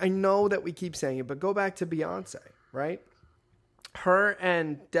 going back, I know that we keep saying it, but go back to Beyonce, right? Her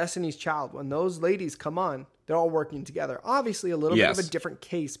and Destiny's Child, when those ladies come on, they're all working together. Obviously, a little bit of a different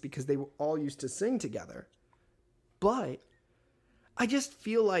case because they all used to sing together. But I just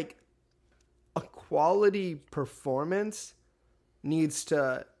feel like a quality performance needs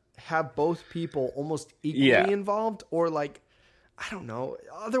to have both people almost equally involved, or like, I don't know.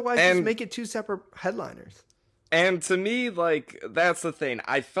 Otherwise, just make it two separate headliners. And to me, like, that's the thing.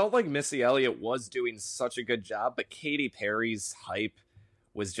 I felt like Missy Elliott was doing such a good job, but Katy Perry's hype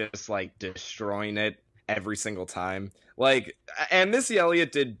was just, like, destroying it every single time. Like, and Missy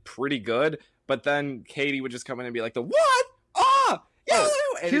Elliott did pretty good, but then Katy would just come in and be like, the what? Ah! Yeah!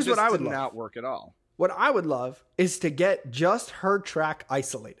 And here's what I would did love. Not work at all. What I would love is to get just her track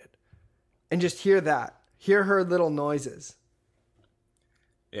isolated and just hear that. Hear her little noises.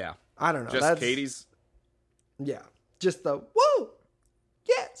 Yeah. I don't know. Just Katy's. Yeah. Just the, woo!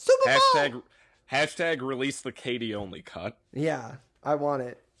 Yeah, Super Bowl! Hashtag release the Katy only cut. Yeah, I want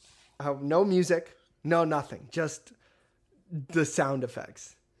it. No music, no nothing. Just the sound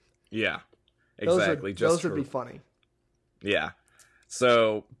effects. Yeah, exactly. Those would be funny. Yeah.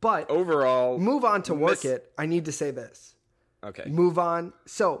 So, but overall, move on to Work It. I need to say this. Okay. Move on.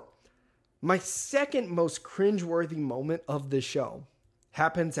 So, my second most cringeworthy moment of the show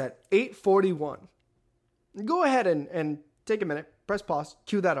happens at 8:41. Go ahead and take a minute, press pause,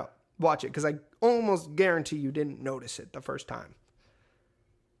 cue that up, watch it, because I almost guarantee you didn't notice it the first time.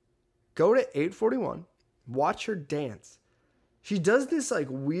 Go to 8:41, watch her dance. She does this like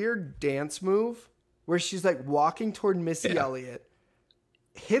weird dance move where she's like walking toward Missy Elliott,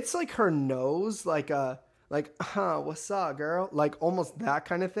 hits like her nose like what's up, girl? Like almost that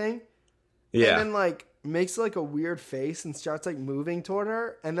kind of thing. Yeah. And then like makes like a weird face and starts like moving toward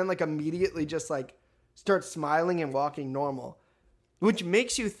her, and then like immediately just like starts smiling and walking normal, which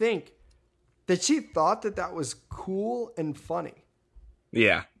makes you think that she thought that that was cool and funny.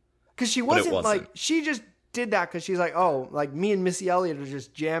 Yeah. Because she wasn't like, she just did that because she's like, oh, like me and Missy Elliott are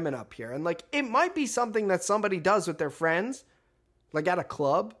just jamming up here. And like, it might be something that somebody does with their friends, like at a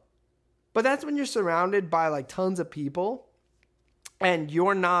club. But that's when you're surrounded by like tons of people and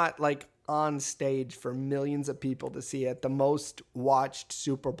you're not like on stage for millions of people to see at the most watched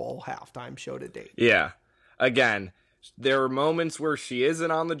Super Bowl halftime show to date. Yeah. Again, there are moments where she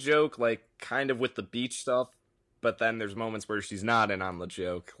isn't on the joke, like kind of with the beach stuff, but then there's moments where she's not in on the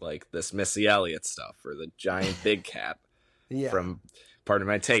joke, like this Missy Elliott stuff or the giant big cat from Pardon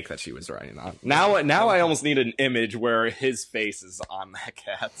My Take that she was writing on. Now I almost need an image where his face is on that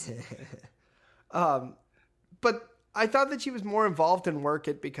cat. But I thought that she was more involved in Work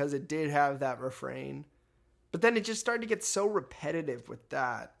It because it did have that refrain. But then it just started to get so repetitive with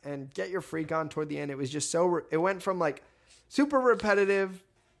that. And Get Your Freak On toward the end, it was just so... it went from like super repetitive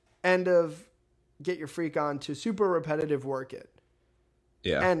end of Get Your Freak On to super repetitive Work It.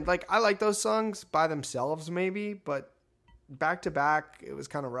 Yeah. And like I like those songs by themselves maybe, but back to back, it was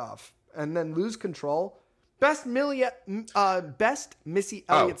kind of rough. And then Lose Control, best Missy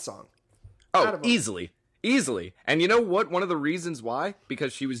Elliott song. Oh, Easily. And you know what? One of the reasons why?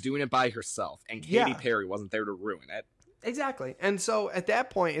 Because she was doing it by herself. And Katy Perry wasn't there to ruin it. Exactly. And so at that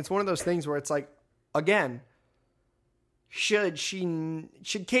point, it's one of those things where it's like, again, should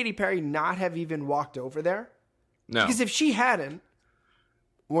Katy Perry not have even walked over there? No. Because if she hadn't,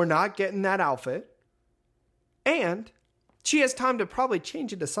 we're not getting that outfit. And she has time to probably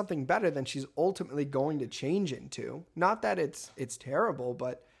change into something better than she's ultimately going to change into. Not that it's terrible,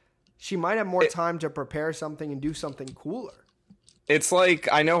 but she might have more time to prepare something and do something cooler. It's like,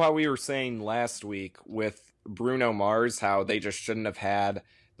 I know how we were saying last week with Bruno Mars, how they just shouldn't have had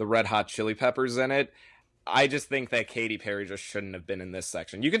the Red Hot Chili Peppers in it. I just think that Katy Perry just shouldn't have been in this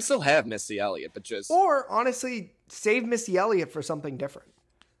section. You can still have Missy Elliott, but just... Or, honestly, save Missy Elliott for something different.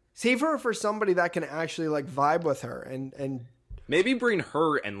 Save her for somebody that can actually, like, vibe with her and maybe bring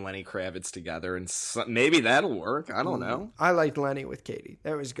her and Lenny Kravitz together, and maybe that'll work. I don't know. I liked Lenny with Katy.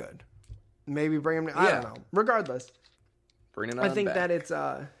 That was good. Maybe bring him... I don't know. Regardless, I think that it's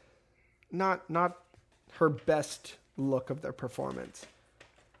not her best look of their performance.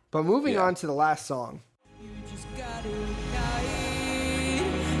 But moving on to the last song. You just gotta ignite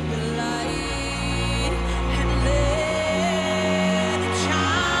the light and let it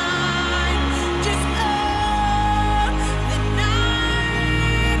shine. Just on the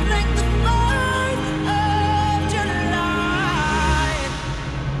night like the 4th of July.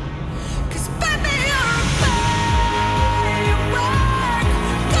 'Cause baby, you're a firework.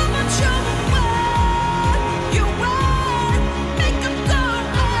 Come on, show me what you want. Make 'em go,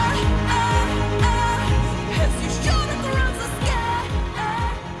 as you shoot across the sky.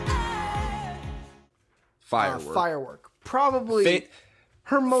 Firework. Probably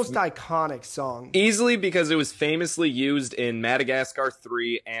her most iconic song. Easily, because it was famously used in Madagascar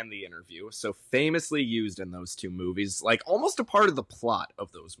 3 and The Interview. So famously used in those two movies. Like, almost a part of the plot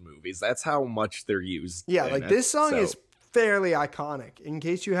of those movies. That's how much they're used. Yeah, in like it. this song So, is fairly iconic. In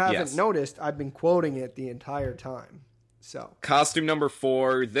case you haven't Yes. noticed, I've been quoting it the entire time. So, Costume number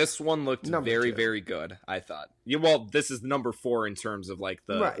 4. This one looked Number very, 2. very good, I thought. Yeah, well, this is number 4 in terms of, like,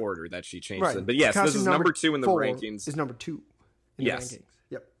 the Right. order that she changed right. it. But yes, this Costume is number 2 in the 4 rankings. Is number 2 in Yes. the rankings.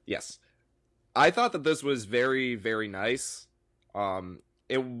 Yep. Yes. I thought that this was very, very nice.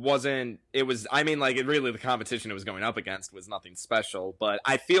 It was, I mean, like, it really, the competition it was going up against was nothing special, but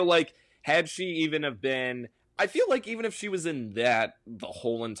I feel like had she even have been, I feel like even if she was in that the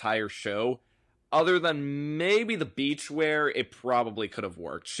whole entire show, other than maybe the beachwear, it probably could have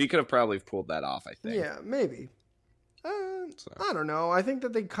worked. She could have probably pulled that off, I think. Yeah, maybe. I don't know. I think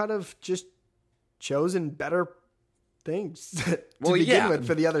that they could have just chosen better things to begin with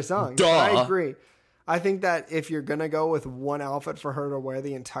for the other songs. Duh. I agree. I think that if you're going to go with one outfit for her to wear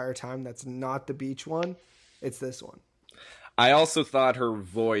the entire time that's not the beach one, it's this one. I also thought her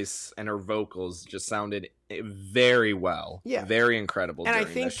voice and her vocals just sounded very well. Yeah. Very incredible And I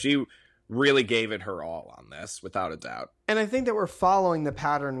during think- this. She really gave it her all on this, without a doubt. And I think that we're following the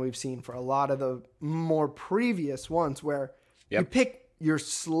pattern we've seen for a lot of the more previous ones where you pick your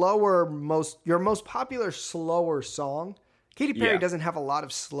most popular slower song. Katy Perry Yeah. doesn't have a lot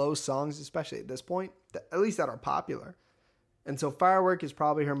of slow songs, especially at this point, at least that are popular. And so Firework is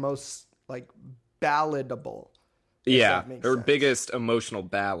probably her most like balladable. if Yeah, that makes her sense. biggest emotional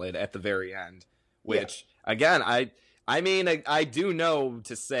ballad at the very end, which again, I mean, I do know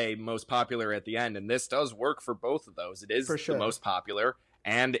to say most popular at the end, and this does work for both of those. It is For sure. the most popular,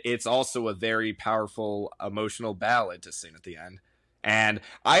 and it's also a very powerful emotional ballad to sing at the end. And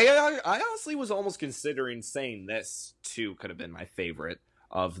I honestly was almost considering saying this too could have been my favorite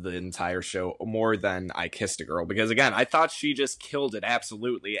of the entire show, more than I Kissed a Girl, because again, I thought she just killed it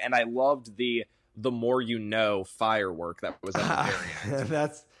absolutely, and I loved the More You Know firework that was at the very end.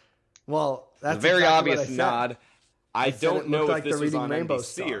 that's A very exactly obvious what I said. nod. I said don't it know looked if like this the was Reading on Rainbow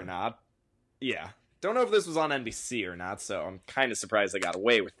NBC or song. not. Yeah. Don't know if this was on NBC or not, so I'm kind of surprised I got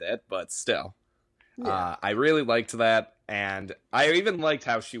away with it, but still. Yeah. I really liked that, and I even liked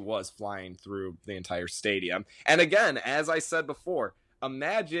how she was flying through the entire stadium. And again, as I said before,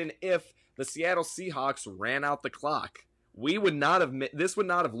 imagine if the Seattle Seahawks ran out the clock. This would not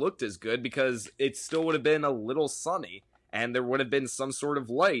have looked as good because it still would have been a little sunny, and there would have been some sort of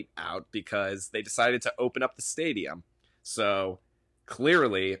light out because they decided to open up the stadium. So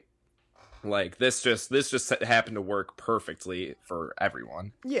clearly, like this just happened to work perfectly for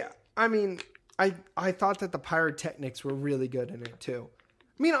everyone. Yeah, I mean, I thought that the pyrotechnics were really good in it too.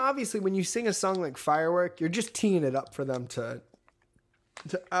 I mean, obviously, when you sing a song like Firework, you're just teeing it up for them to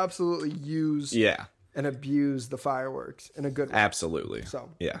absolutely use and abuse the fireworks in a good way. Absolutely. So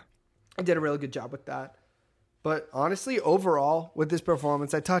yeah, I did a really good job with that. But honestly, overall, with this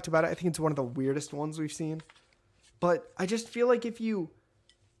performance, I talked about it. I think it's one of the weirdest ones we've seen. But I just feel like if you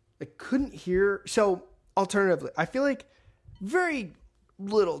couldn't hear... So, alternatively, I feel like very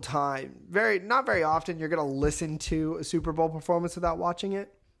little time, not very often, you're going to listen to a Super Bowl performance without watching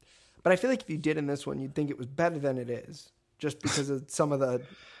it. But I feel like if you did in this one, you'd think it was better than it is. just because of some of the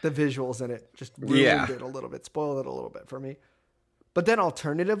visuals in it. Just ruined it a little bit, spoiled it a little bit for me. But then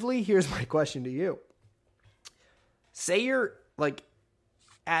alternatively, here's my question to you. Say you're like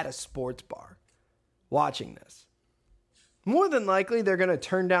at a sports bar watching this. More than likely, they're going to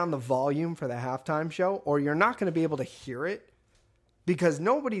turn down the volume for the halftime show, or you're not going to be able to hear it because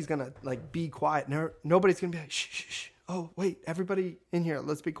nobody's going to like be quiet. Nobody's going to be like, shh, shh, shh. Oh, wait, everybody in here,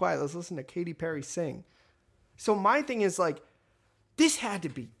 let's be quiet. Let's listen to Katy Perry sing. So my thing is like, this had to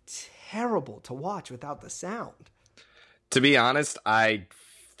be terrible to watch without the sound. To be honest, I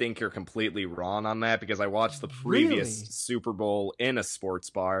think you're completely wrong on that because I watched the previous Super Bowl in a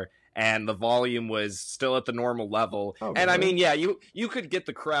sports bar and the volume was still at the normal level. Oh, and I mean, yeah, you could get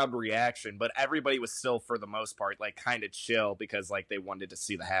the crowd reaction, but everybody was still, for the most part, like kind of chill because like they wanted to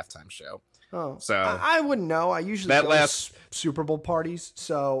see the halftime show. Oh, so I wouldn't know. I usually go to Super Bowl parties,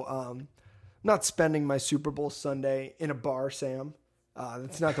 so not spending my Super Bowl Sunday in a bar, Sam.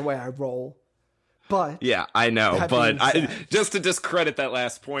 That's not the way I roll. But yeah, I know. But just to discredit that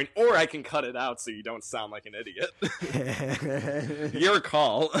last point, or I can cut it out so you don't sound like an idiot. Your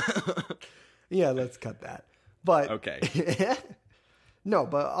call. Yeah, let's cut that. But okay. No,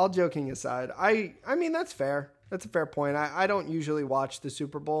 but all joking aside, I mean that's fair. That's a fair point. I don't usually watch the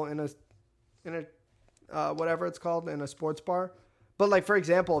Super Bowl in a whatever it's called, in a sports bar. But like for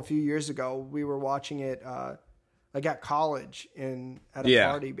example, a few years ago, we were watching it like at college at a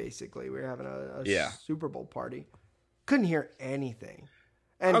party. Basically, we were having a Super Bowl party. Couldn't hear anything.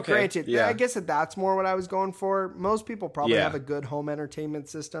 And granted, I guess that's more what I was going for. Most people probably have a good home entertainment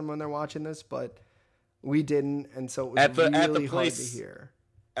system when they're watching this, but we didn't, and so it was really hard to hear.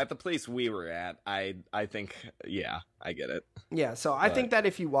 At the place we were at, I think, I get it. Yeah, so I think that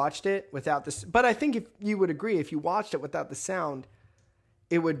if you watched it without this, but I think if you would agree, if you watched it without the sound,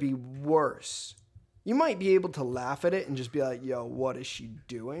 it would be worse. You might be able to laugh at it and just be like, yo, what is she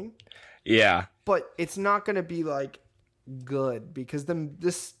doing? Yeah. But it's not going to be like good because the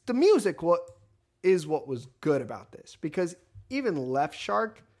music is what was good about this, because even Left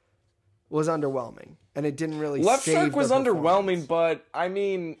Shark was underwhelming and it didn't really Left save Shark was the underwhelming, but I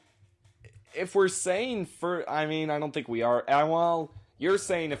mean, if we're saying I don't think we are. Well, you're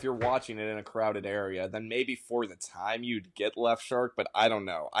saying if you're watching it in a crowded area, then maybe for the time you'd get Left Shark, but I don't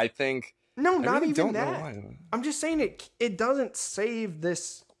know. I think no, not really even that. I'm just saying it doesn't save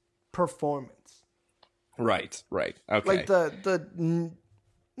this performance. Right. Okay. Like the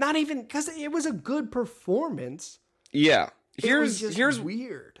not even, because it was a good performance. Yeah. Here's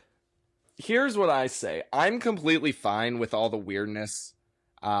weird. Here's what I say. I'm completely fine with all the weirdness.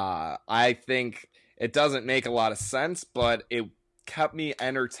 I think it doesn't make a lot of sense, but it kept me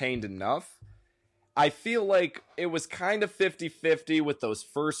entertained enough. I feel like it was kind of 50-50 with those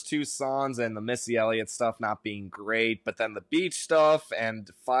first two songs and the Missy Elliott stuff not being great, but then the beach stuff and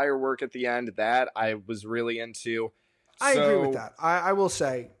Firework at the end, that I was really into. I agree with that. I will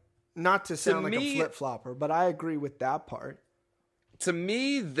say, not to sound like a flip-flopper, but I agree with that part. To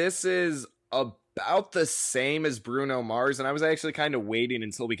me, this is about the same as Bruno Mars, and I was actually kind of waiting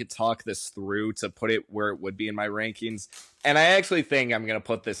until we could talk this through to put it where it would be in my rankings. And I actually think I'm going to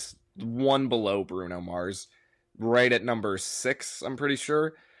put this one below Bruno Mars, right at number 6, I'm pretty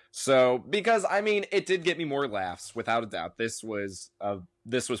sure. So, because, I mean, it did get me more laughs, without a doubt. This was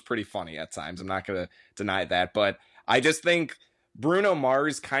pretty funny at times. I'm not going to deny that, but I just think Bruno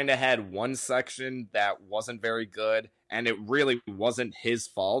Mars kind of had one section that wasn't very good, and it really wasn't his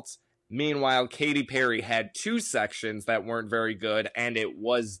fault. Meanwhile, Katy Perry had 2 sections that weren't very good, and it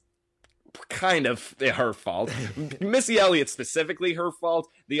was kind of her fault. Missy Elliott specifically her fault.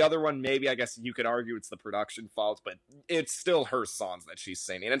 The other one, maybe, I guess you could argue it's the production fault, but it's still her songs that she's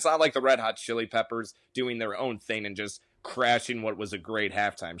singing. It's not like the Red Hot Chili Peppers doing their own thing and just crashing what was a great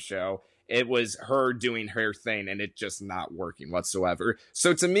halftime show. It was her doing her thing and it just not working whatsoever.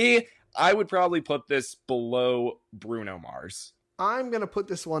 So to me, I would probably put this below Bruno Mars. I'm going to put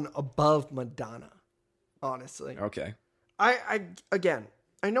this one above Madonna, honestly. Okay. Again,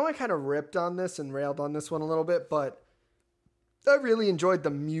 I know I kind of ripped on this and railed on this one a little bit, but I really enjoyed the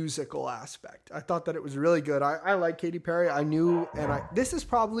musical aspect. I thought that it was really good. I like Katy Perry. I knew, this is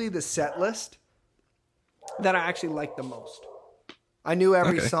probably the set list that I actually liked the most. I knew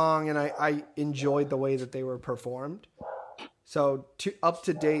every song, and I enjoyed the way that they were performed. So up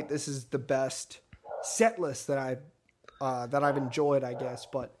to date, this is the best set list that I've enjoyed, I guess.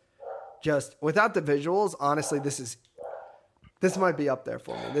 But just without the visuals, honestly, this might be up there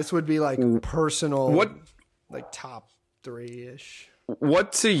for me. This would be like personal, like top 3-ish.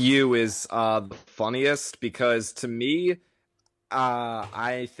 What to you is the funniest? Because to me,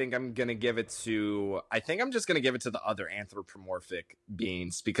 I think I'm gonna give it to. I think I'm just gonna give it to the other anthropomorphic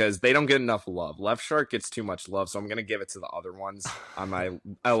beings because they don't get enough love. Left Shark gets too much love, so I'm gonna give it to the other ones on my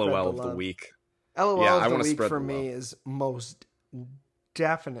LOL of the week. LOL of the week for me is most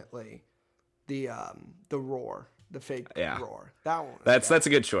definitely the roar, the fake roar. That one. That's a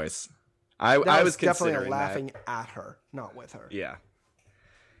good choice. I was definitely considering laughing at her, not with her. Yeah.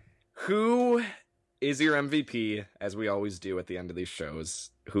 Who is your MVP, as we always do at the end of these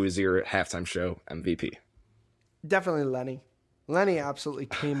shows? Who is your halftime show MVP? Definitely Lenny. Lenny absolutely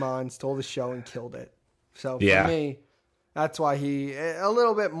came on, stole the show, and killed it. So for me, that's why he, a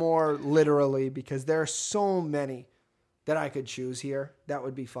little bit more literally, because there are so many that I could choose here. That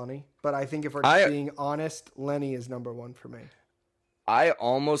would be funny. But I think if we're being honest, Lenny is number one for me. I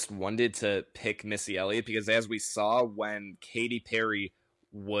almost wanted to pick Missy Elliott because as we saw when Katy Perry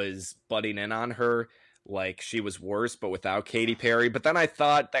was butting in on her, like she was worse but without Katy Perry, but then I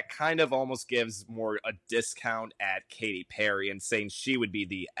thought that kind of almost gives more a discount at Katy Perry and saying she would be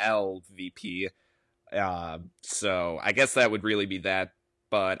the LVP, so I guess that would really be that.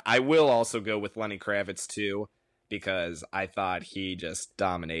 But I will also go with Lenny Kravitz too because I thought he just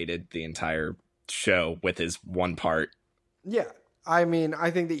dominated the entire show with his one part. Yeah, I mean, I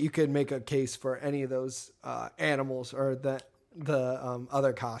think that you could make a case for any of those animals or the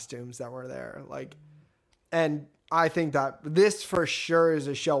other costumes that were there, like, and I think that this for sure is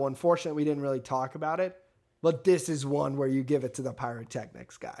a show. Unfortunately, we didn't really talk about it, but this is one where you give it to the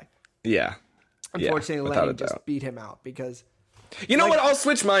pyrotechnics guy. Yeah. Unfortunately, Lenny just beat him out because. You know what? I'll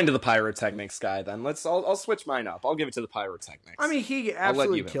switch mine to the pyrotechnics guy then. I'll switch mine up. I'll give it to the pyrotechnics. I mean, he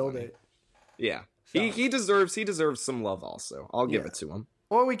absolutely killed it. Yeah. So. He deserves some love also. I'll give it to him.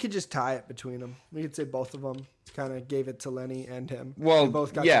 Or we could just tie it between them. We could say both of them kind of gave it to Lenny and him. Well, they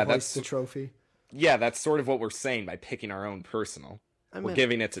both got to hoist the trophy. Yeah, that's sort of what we're saying by picking our own personal. We're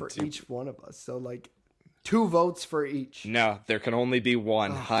giving it to two. Each one of us. So, like, 2 votes for each. No, there can only be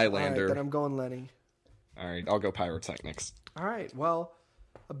one. Highlander. All right, then I'm going Lenny. All right, I'll go pyrotechnics. All right, well,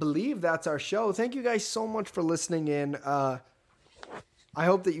 I believe that's our show. Thank you guys so much for listening in. I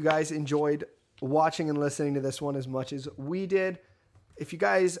hope that you guys enjoyed watching and listening to this one as much as we did. If you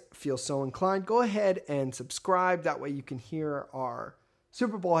guys feel so inclined, go ahead and subscribe. That way you can hear our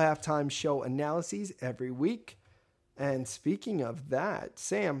Super Bowl halftime show analyses every week. And speaking of that,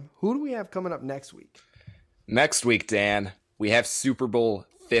 Sam, who do we have coming up next week? Next week, Dan, we have Super Bowl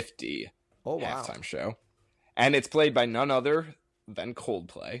 50 halftime show. And it's played by none other than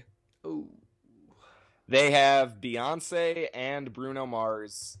Coldplay. Ooh. They have Beyonce and Bruno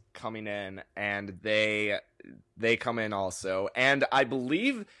Mars coming in, and they come in also. And I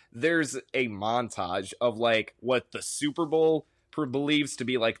believe there's a montage of like what the Super Bowl believes to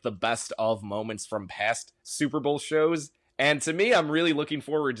be like the best of moments from past Super Bowl shows. And to me, I'm really looking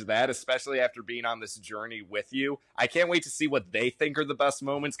forward to that, especially after being on this journey with you. I can't wait to see what they think are the best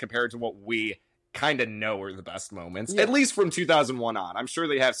moments compared to what we kind of know are the best moments, at least from 2001 on. I'm sure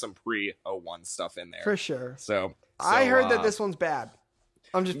they have some pre-01 stuff in there. For sure. So I heard that this one's bad.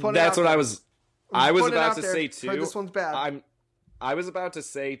 I'm just putting that's it out what there. I was about to say too. Heard this one's bad. I was about to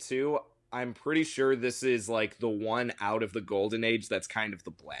say too, I'm pretty sure this is like the one out of the golden age that's kind of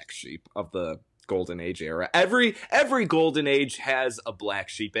the black sheep of the golden age era. Every golden age has a black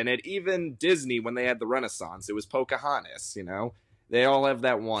sheep in it. Even Disney, when they had the Renaissance, it was Pocahontas, you know? They all have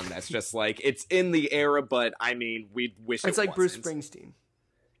that one that's just like, it's in the era, but I mean, we wish it's like wasn't. Bruce Springsteen.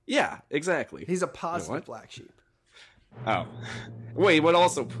 Yeah, exactly. He's a positive black sheep. Oh. Wait, but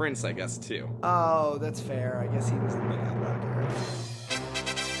also Prince, I guess, too. Oh, that's fair. I guess he was the big out black era.